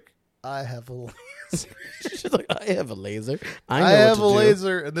was like, "I have a laser." She's like, "I have a laser. I have a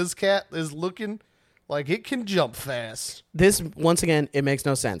laser," and this cat is looking like it can jump fast. This, once again, it makes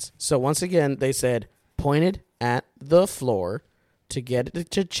no sense. So once again, they said pointed at the floor to get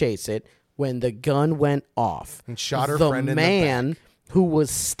it to chase it when the gun went off. And shot her friend in the back. The man who was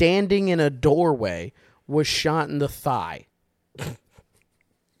standing in a doorway was shot in the thigh.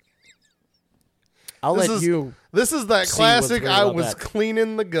 This is that classic. I was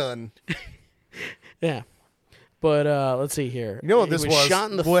cleaning the gun. Yeah. But let's see here. You know what this was?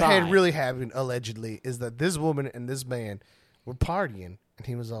 Shot in the what thigh. had really happened, allegedly, is that this woman and this man were partying, and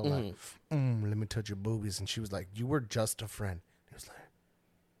he was all like, "Let me touch your boobies," and she was like, "You were just a friend." He was like,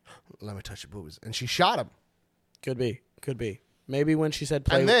 "Let me touch your boobies," and she shot him. Could be. Maybe when she said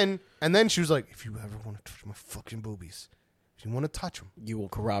play, and then she was like, "If you ever want to touch my fucking boobies, if you want to touch them, you will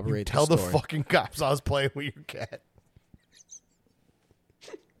corroborate. Tell the the fucking cops I was playing with your cat."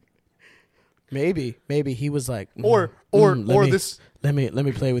 Maybe he was like, or this. Let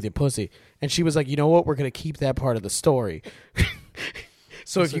me play with your pussy, and she was like, "You know what? We're gonna keep that part of the story."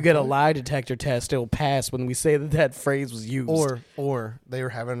 So if you get a lie detector test, it'll pass when we say that phrase was used. Or they were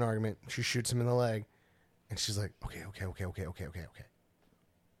having an argument. She shoots him in the leg, and she's like, "Okay.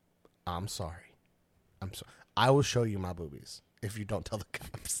 I'm sorry. I will show you my boobies if you don't tell the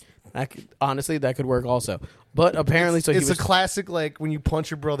cops." Honestly, that could work also. But apparently, it's a classic, like when you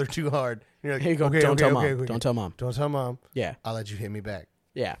punch your brother too hard. You're like, "Here you go. Don't tell mom. Don't tell mom. Don't tell mom. Yeah, I'll let you hit me back."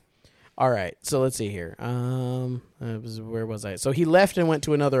 Yeah. All right. So let's see here. Where was I? So he left and went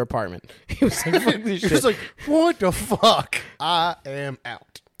to another apartment. He was like, "Fuck this shit." He was like, "What the fuck? I am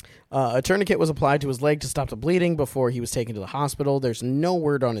out." A tourniquet was applied to his leg to stop the bleeding before he was taken to the hospital. There's no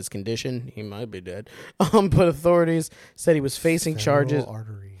word on his condition. He might be dead. But authorities said he was facing charges.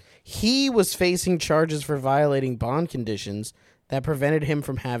 Artery. He was facing charges for violating bond conditions that prevented him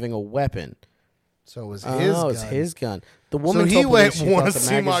from having a weapon. So it was his gun. It was his gun. The woman so he told went, police "Want to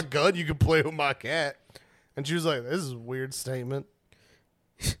see my gun? You can play with my cat." And she was like, "This is a weird statement."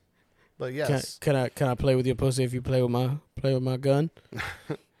 But yes. Can I play with your pussy if you play with my gun?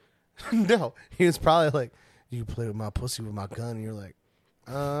 No. He was probably like, "You can play with my pussy with my gun," and you're like,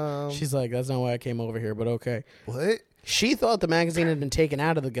 She's like, "That's not why I came over here, but okay." What? She thought the magazine had been taken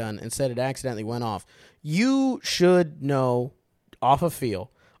out of the gun and said it accidentally went off. You should know off a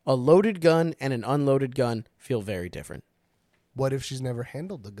feel. A loaded gun and an unloaded gun feel very different. What if she's never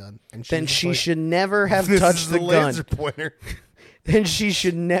handled the gun? And then she should never have touched the gun. Laser pointer. Then she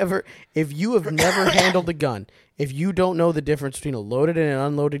should never. If you have never handled a gun, if you don't know the difference between a loaded and an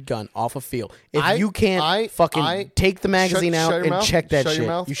unloaded gun off a field, if you can't take the magazine out and check that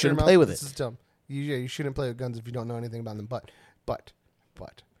shit, you shouldn't play with it. This is dumb. You shouldn't play with guns if you don't know anything about them. But,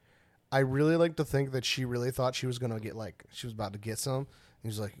 I really like to think that she really thought she was gonna get she was about to get some. He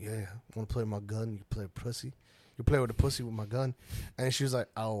was like, "Yeah, want to play with my gun? You play with pussy. You play with the pussy with my gun." And she was like,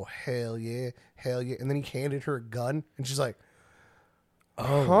 "Oh, hell yeah. And then he handed her a gun, and she's like,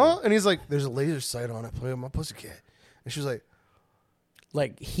 "Oh, huh?" And he's like, "There's a laser sight on it. Play with my pussycat." And she was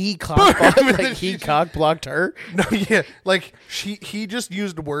like, he cock blocked her. No, yeah, he just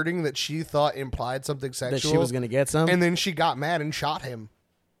used wording that she thought implied something sexual, that she was gonna get some, and then she got mad and shot him.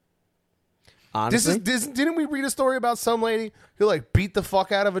 Honestly, didn't we read a story about some lady who beat the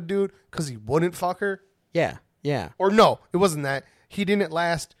fuck out of a dude because he wouldn't fuck her? Yeah. Or no, it wasn't that. He didn't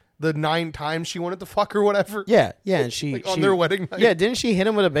last the 9 times she wanted to fuck or whatever. Yeah, and she on their wedding night. Yeah, didn't she hit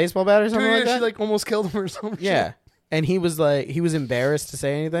him with a baseball bat or something like that? She almost killed him or something. Yeah. And he was embarrassed to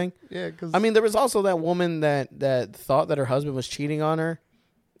say anything. Yeah, because I mean, there was also that woman that thought that her husband was cheating on her,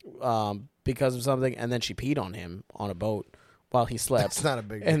 because of something, and then she peed on him on a boat while he slept. That's not a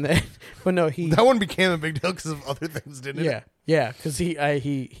big deal. And then, but no, that one became a big deal because of other things, didn't it? Yeah, Yeah, because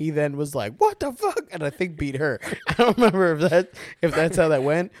he then was like, "What the fuck?" and I think beat her. I don't remember if that's how that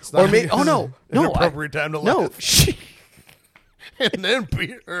went. Or maybe appropriate time to laugh. And then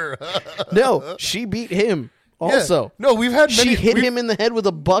beat her. No, she beat him. Also, yeah. No, we've had she hit him in the head with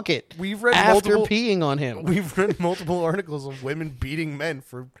a bucket. We've read after peeing on him. We've read multiple articles of women beating men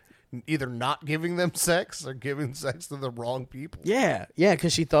for either not giving them sex or giving sex to the wrong people. Yeah,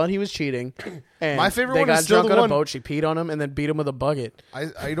 because she thought he was cheating. And my favorite they one got is still drunk the on one. a boat. She peed on him and then beat him with a bucket.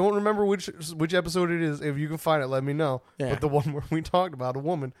 I don't remember which episode it is. If you can find it, let me know. Yeah. But the one where we talked about a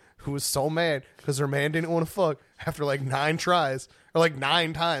woman who was so mad because her man didn't want to fuck after like 9 tries or like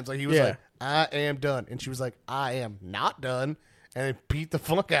 9 times. Like he was like, I am done. And she was like, I am not done. And then beat the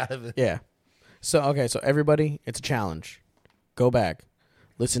fuck out of it. Yeah. So everybody, it's a challenge. Go back.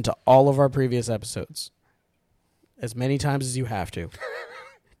 Listen to all of our previous episodes. As many times as you have to.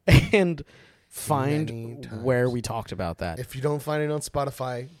 And find where we talked about that. If you don't find it on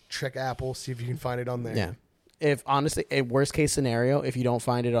Spotify, check Apple, see if you can find it on there. Yeah. If honestly, a worst case scenario, if you don't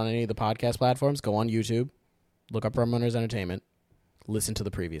find it on any of the podcast platforms, go on YouTube, look up Rum Runners Entertainment, listen to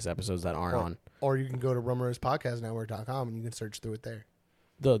the previous episodes that aren't on. Or you can go to rumrunnerspodcastnetwork.com and you can search through it there.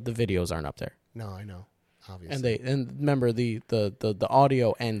 The videos aren't up there. No, I know. Obviously. And remember the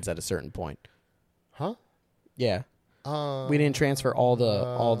audio ends at a certain point. Huh? Yeah. We didn't transfer all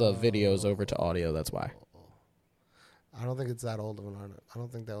the videos over to audio, that's why. I don't think it's that old of an artist. I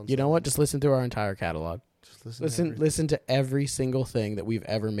don't think that one's. You know what? Just listen through our entire catalog. Just listen to every single thing that we've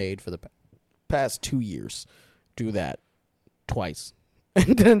ever made for the past 2 years. Do that twice.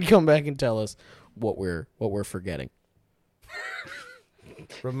 And then come back and tell us what we're forgetting.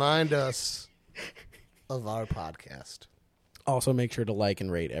 Remind us of our podcast. Also, make sure to like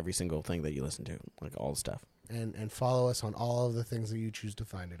and rate every single thing that you listen to, like all the stuff. And follow us on all of the things that you choose to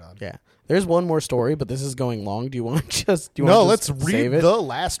find it on. Yeah. There's one more story, but this is going long. Do you want to just let's read the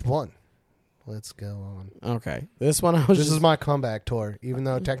last one. Let's go on. Okay. This one This is my comeback tour, even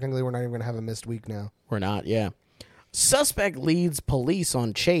though technically we're not even going to have a missed week now. We're not, yeah. Suspect leads police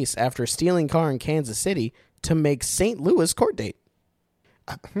on chase after stealing car in Kansas City to make St. Louis court date.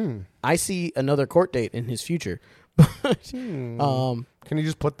 I see another court date in his future. Can you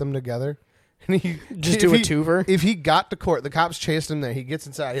just put them together? Just do a twofer? If he got to court, the cops chased him there. He gets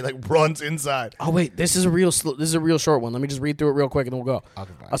inside. He runs inside. Oh wait, this is a real short one. Let me just read through it real quick and then we'll go.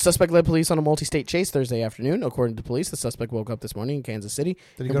 Okay, a suspect led police on a multi-state chase Thursday afternoon. According to police, the suspect woke up this morning in Kansas City.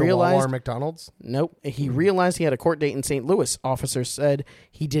 Did he go to Walmart or McDonald's? Nope. He realized he had a court date in St. Louis. Officers said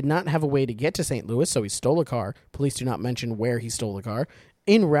he did not have a way to get to St. Louis, so he stole a car. Police do not mention where he stole the car.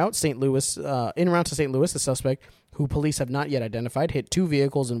 En route to St. Louis, the suspect, who police have not yet identified, hit 2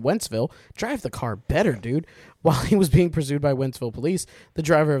 vehicles in Wentzville. Drive the car better, dude. While he was being pursued by Wentzville police, the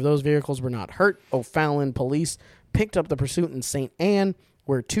driver of those vehicles were not hurt. O'Fallon police picked up the pursuit in St. Anne,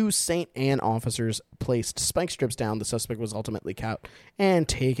 where 2 St. Anne officers placed spike strips down. The suspect was ultimately caught and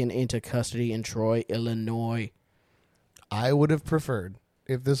taken into custody in Troy, Illinois. I would have preferred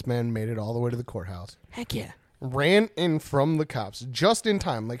if this man made it all the way to the courthouse. Heck yeah. Ran in from the cops just in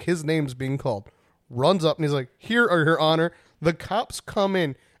time, like his name's being called. Runs up and he's like, "Here are your honor." The cops come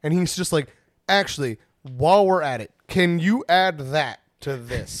in and he's just like, "Actually, while we're at it, can you add that to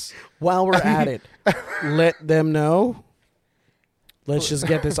this?" While we're at it, let them know. Let's just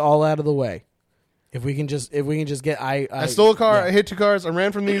get this all out of the way. If we can just get I stole a car, yeah. I hit 2 cars, I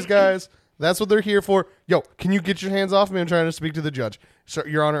ran from these guys. That's what they're here for. Yo, can you get your hands off me? I'm trying to speak to the judge. Sir,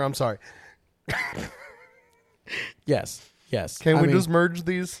 Your Honor, I'm sorry. Yes. Can we just merge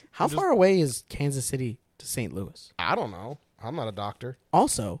these? How far away is Kansas City to St. Louis? I don't know. I'm not a doctor.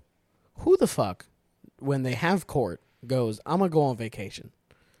 Also, who the fuck, when they have court, goes, "I'm going to go on vacation"?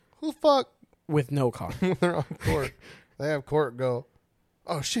 Who the fuck? With no car. When they're on court. They have court go,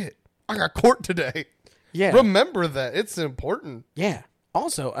 "Oh, shit. I got court today." Yeah. Remember that. It's important. Yeah.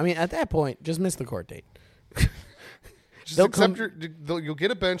 Also, I mean, at that point, just miss the court date. Just accept you'll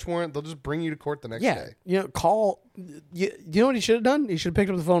get a bench warrant. They'll just bring you to court the next day. You know, call. You know what he should have done? He should have picked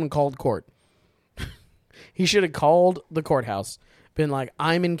up the phone and called court. He should have called the courthouse, been like,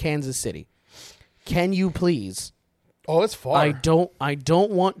 "I'm in Kansas City. Can you please?" Oh, it's far. I don't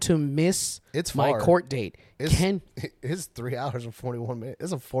want to miss my court date. It's 3 hours and 41 minutes.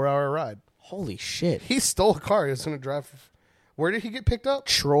 It's a 4-hour ride. Holy shit. He stole a car. He was going to drive. Where did he get picked up?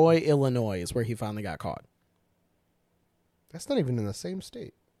 Troy, Illinois is where he finally got caught. That's not even in the same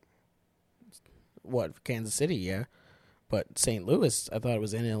state. What, Kansas City, yeah. But St. Louis, I thought it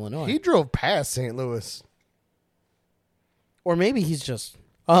was in Illinois. He drove past St. Louis. Or maybe he's just,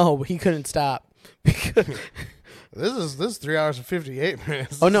 he couldn't stop. This is 3 hours and 58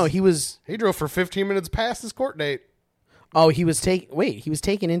 minutes. Oh, no, he drove for 15 minutes past his court date. Oh, he was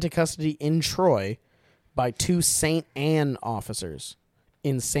taken into custody in Troy by 2 St. Anne officers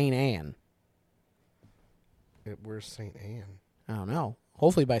in St. Anne. Where's St. Anne? I don't know.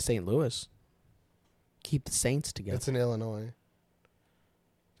 Hopefully by St. Louis. Keep the Saints together. It's in Illinois.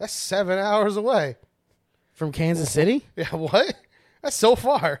 That's 7 hours away. From Kansas City? Yeah, what? That's so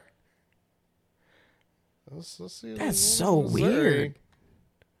far. Let's see. That's so weird.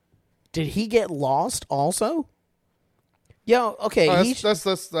 Did he get lost also? Yo, okay. Oh, that's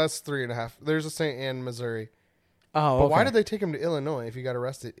 3.5. There's a St. Anne, Missouri. Oh, but okay. why did they take him to Illinois if he got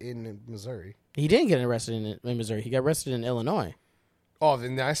arrested in Missouri? He didn't get arrested in Missouri. He got arrested in Illinois. Oh,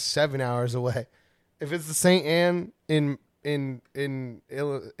 then that's 7 hours away. If it's the St. Anne in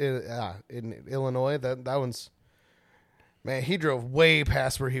Illinois, that one's, man, he drove way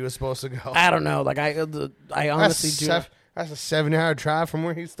past where he was supposed to go. I don't know. Like I honestly do. That's a 7-hour drive from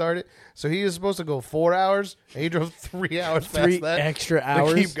where he started. So he was supposed to go 4 hours, and he drove 3 hours past that. Extra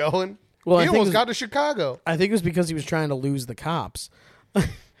hours. To keep going. Well, he almost got to Chicago. I think it was because he was trying to lose the cops.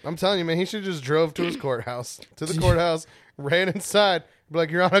 I'm telling you, man, he should have just drove to his courthouse, ran inside, be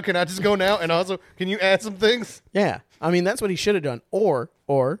like, Your Honor, can I just go now? And also, can you add some things? Yeah. I mean, that's what he should have done. Or,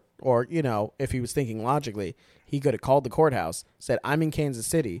 you know, if he was thinking logically, he could have called the courthouse, said, I'm in Kansas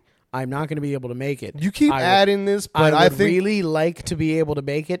City. I'm not going to be able to make it. You keep adding this, but I would really like to be able to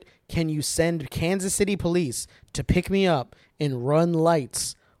make it. Can you send Kansas City police to pick me up and run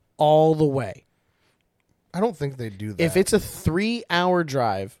lights all the way? I don't think they do that. If it's a 3-hour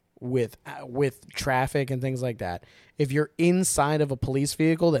drive with traffic and things like that, if you're inside of a police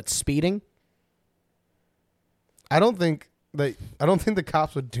vehicle that's speeding, I don't think the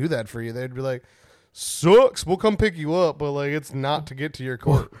cops would do that for you. They'd be like, sucks, we'll come pick you up, but like it's not to get to your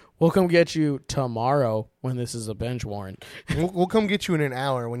court. We'll come get you tomorrow when this is a bench warrant. We'll come get you in an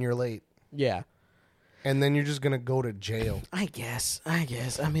hour when you're late. Yeah. And then you're just going to go to jail. I guess. I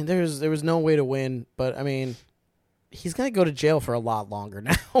mean, there was no way to win, but I mean, he's going to go to jail for a lot longer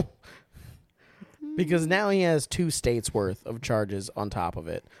now. Because now he has 2 states worth of charges on top of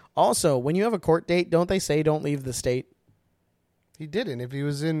it. Also, when you have a court date, don't they say don't leave the state? He didn't. If he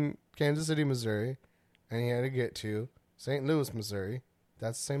was in Kansas City, Missouri, and he had to get to St. Louis, Missouri,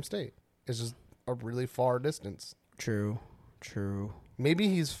 that's the same state. It's just a really far distance. True. Maybe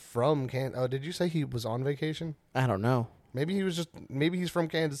he's from Oh, did you say he was on vacation? I don't know. Maybe he's from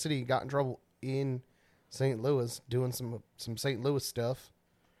Kansas City. He got in trouble in St. Louis doing some St. Louis stuff.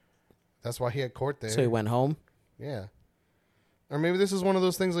 That's why he had court there. So he went home? Yeah. Or maybe this is one of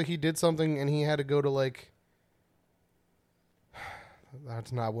those things like he did something and he had to go to like...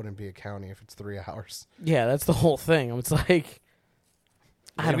 wouldn't be a county if it's 3 hours. Yeah, that's the whole thing. It's like...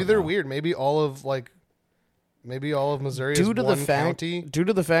 Maybe they're weird. Maybe all of Missouri is one county. Due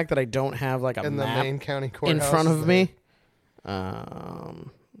to the fact that I don't have like a and map the main county courthouse in front of me.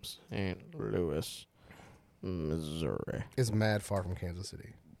 St. Louis, Missouri is mad far from Kansas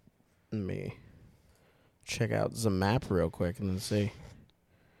City. Let me check out the map real quick and then see.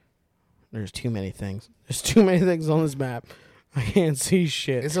 There's too many things. There's too many things on this map. I can't see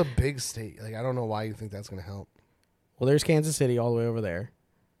shit. It's a big state. Like I don't know why you think that's going to help. Well, there's Kansas City all the way over there.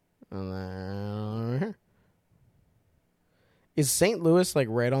 And then over here. Is St. Louis like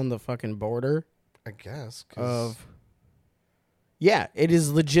right on the fucking border? I guess. Yeah, it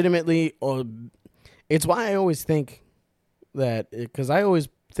is legitimately. It's why I always think that because I always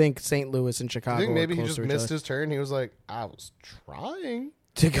think St. Louis and Chicago. I think maybe he just missed his turn. He was like, I was trying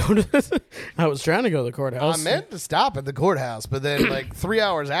to go to. I was trying to go to the courthouse. I meant to stop at the courthouse, but then like 3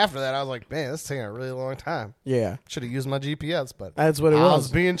 hours after that, I was like, man, this is taking a really long time. Yeah, should have used my GPS, but that's what it was. I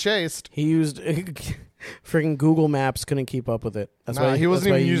was being chased. He used freaking Google Maps. Couldn't keep up with it. That's why he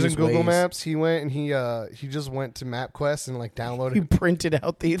wasn't even using Google Waze. Maps. He went and he just went to MapQuest and like downloaded. He printed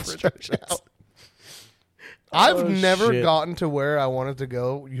out the instructions. I've never gotten to where I wanted to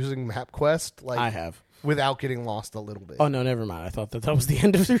go using MapQuest. Like I have. Without getting lost a little bit. Oh, no, never mind. I thought that was the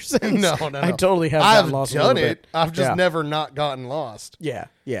end of your sentence. No. I totally have I've gotten lost done a it. Bit. I've just never not gotten lost. Yeah.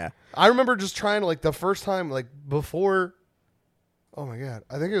 I remember just trying to, like, the first time, like, before, oh, my God.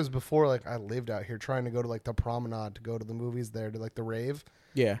 I think it was before, like, I lived out here trying to go to, like, the promenade to go to the movies there, to, like, the rave.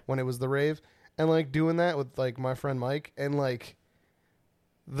 Yeah. When it was the rave. And, like, doing that with, like, my friend Mike. And, like,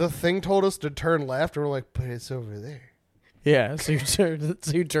 the thing told us to turn left. And we're like, but it's over there. Yeah, so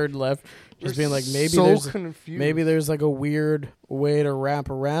you turned left, just being like maybe there's like a weird way to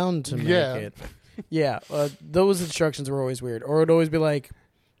wrap around to make it. Yeah, those instructions were always weird, or it'd always be like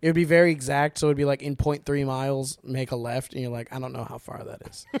it would be very exact, so it'd be like in 0.3 miles, make a left, and you're like, I don't know how far that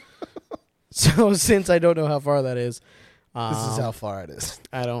is. So since I don't know how far that is, this is how far it is.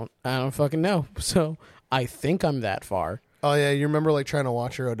 I don't fucking know. So I think I'm that far. Oh yeah, you remember like trying to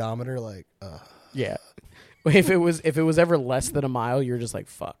watch your odometer, like. Yeah. If it was ever less than a mile, you're just like,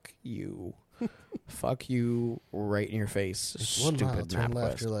 fuck you. Fuck you right in your face. Stupid map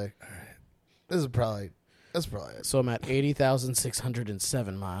quest. You're like, all right, that's probably it. So I'm at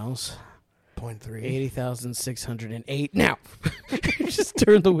 80,607 miles. 0.3. 80,608 now. Just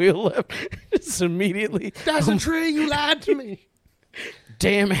turn the wheel left. Just immediately. That's a tree. You lied to me.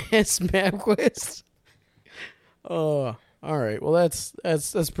 Damn ass map quest. All right. Well, that's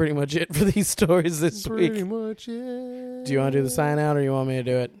pretty much it for these stories this week. Pretty much it. Do you want to do the sign out, or you want me to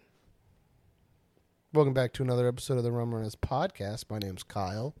do it? Welcome back to another episode of the Rum Runners podcast. My name's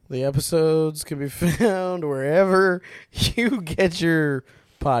Kyle. The episodes can be found wherever you get your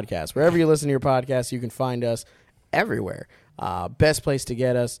podcasts. Wherever you listen to your podcast, you can find us everywhere. Best place to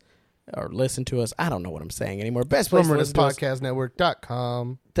get us or listen to us. I don't know what I'm saying anymore. Best place to listen to us.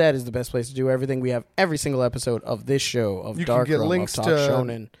 RumRunnersPodcastNetwork.com. That is the best place to do everything. We have every single episode of this show, of Dark Room, of Talk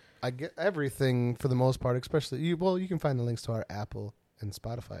Shonen. I get everything for the most part, especially you can find the links to our Apple and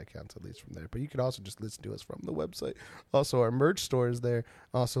Spotify accounts at least from there. But you can also just listen to us from the website. Also, our merch store is there.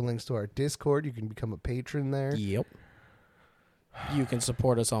 Also, links to our Discord. You can become a patron there. Yep. You can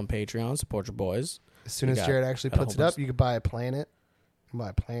support us on Patreon. Support your boys. As soon as Jared actually puts it up, you can buy a planet.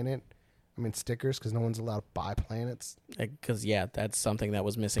 I mean stickers, because no one's allowed to buy planets. Because, yeah, that's something that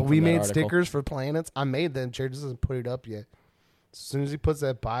was missing. But we made stickers for planets. I made them. Jared just doesn't put it up yet. As soon as he puts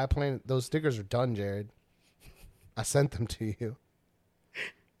that buy a planet, those stickers are done, Jared. I sent them to you.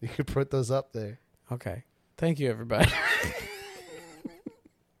 You could put those up there. Okay. Thank you, everybody.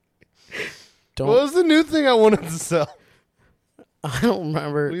 What was the new thing I wanted to sell? I don't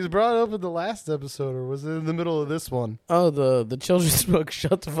remember. It was brought up in the last episode, or was it in the middle of this one? Oh, the children's book,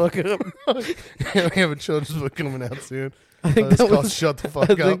 Shut the Fuck Up. Yeah, we have a children's book coming out soon. I think that was Shut the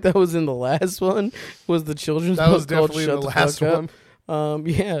Fuck Up. I think that was in the last one. Was the children's book was definitely called in Shut the the last Fuck one. Up?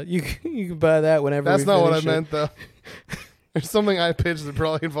 Yeah, you can buy that whenever. That's not what I meant, though. There's something I pitched that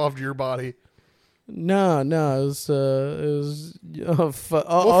probably involved your body. No, it was. We'll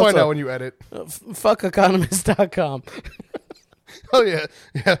find out when you edit. Fuckeconomist.com. Oh yeah.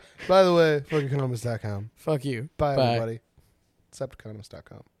 By the way, fuckeconomist.com. Fuck you. Bye. Everybody.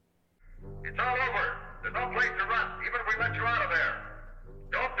 Excepteconomist.com. It's all over. There's no place to run, even if we let you out of there.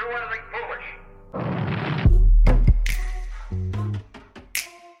 Don't do anything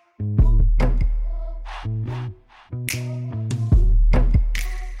foolish.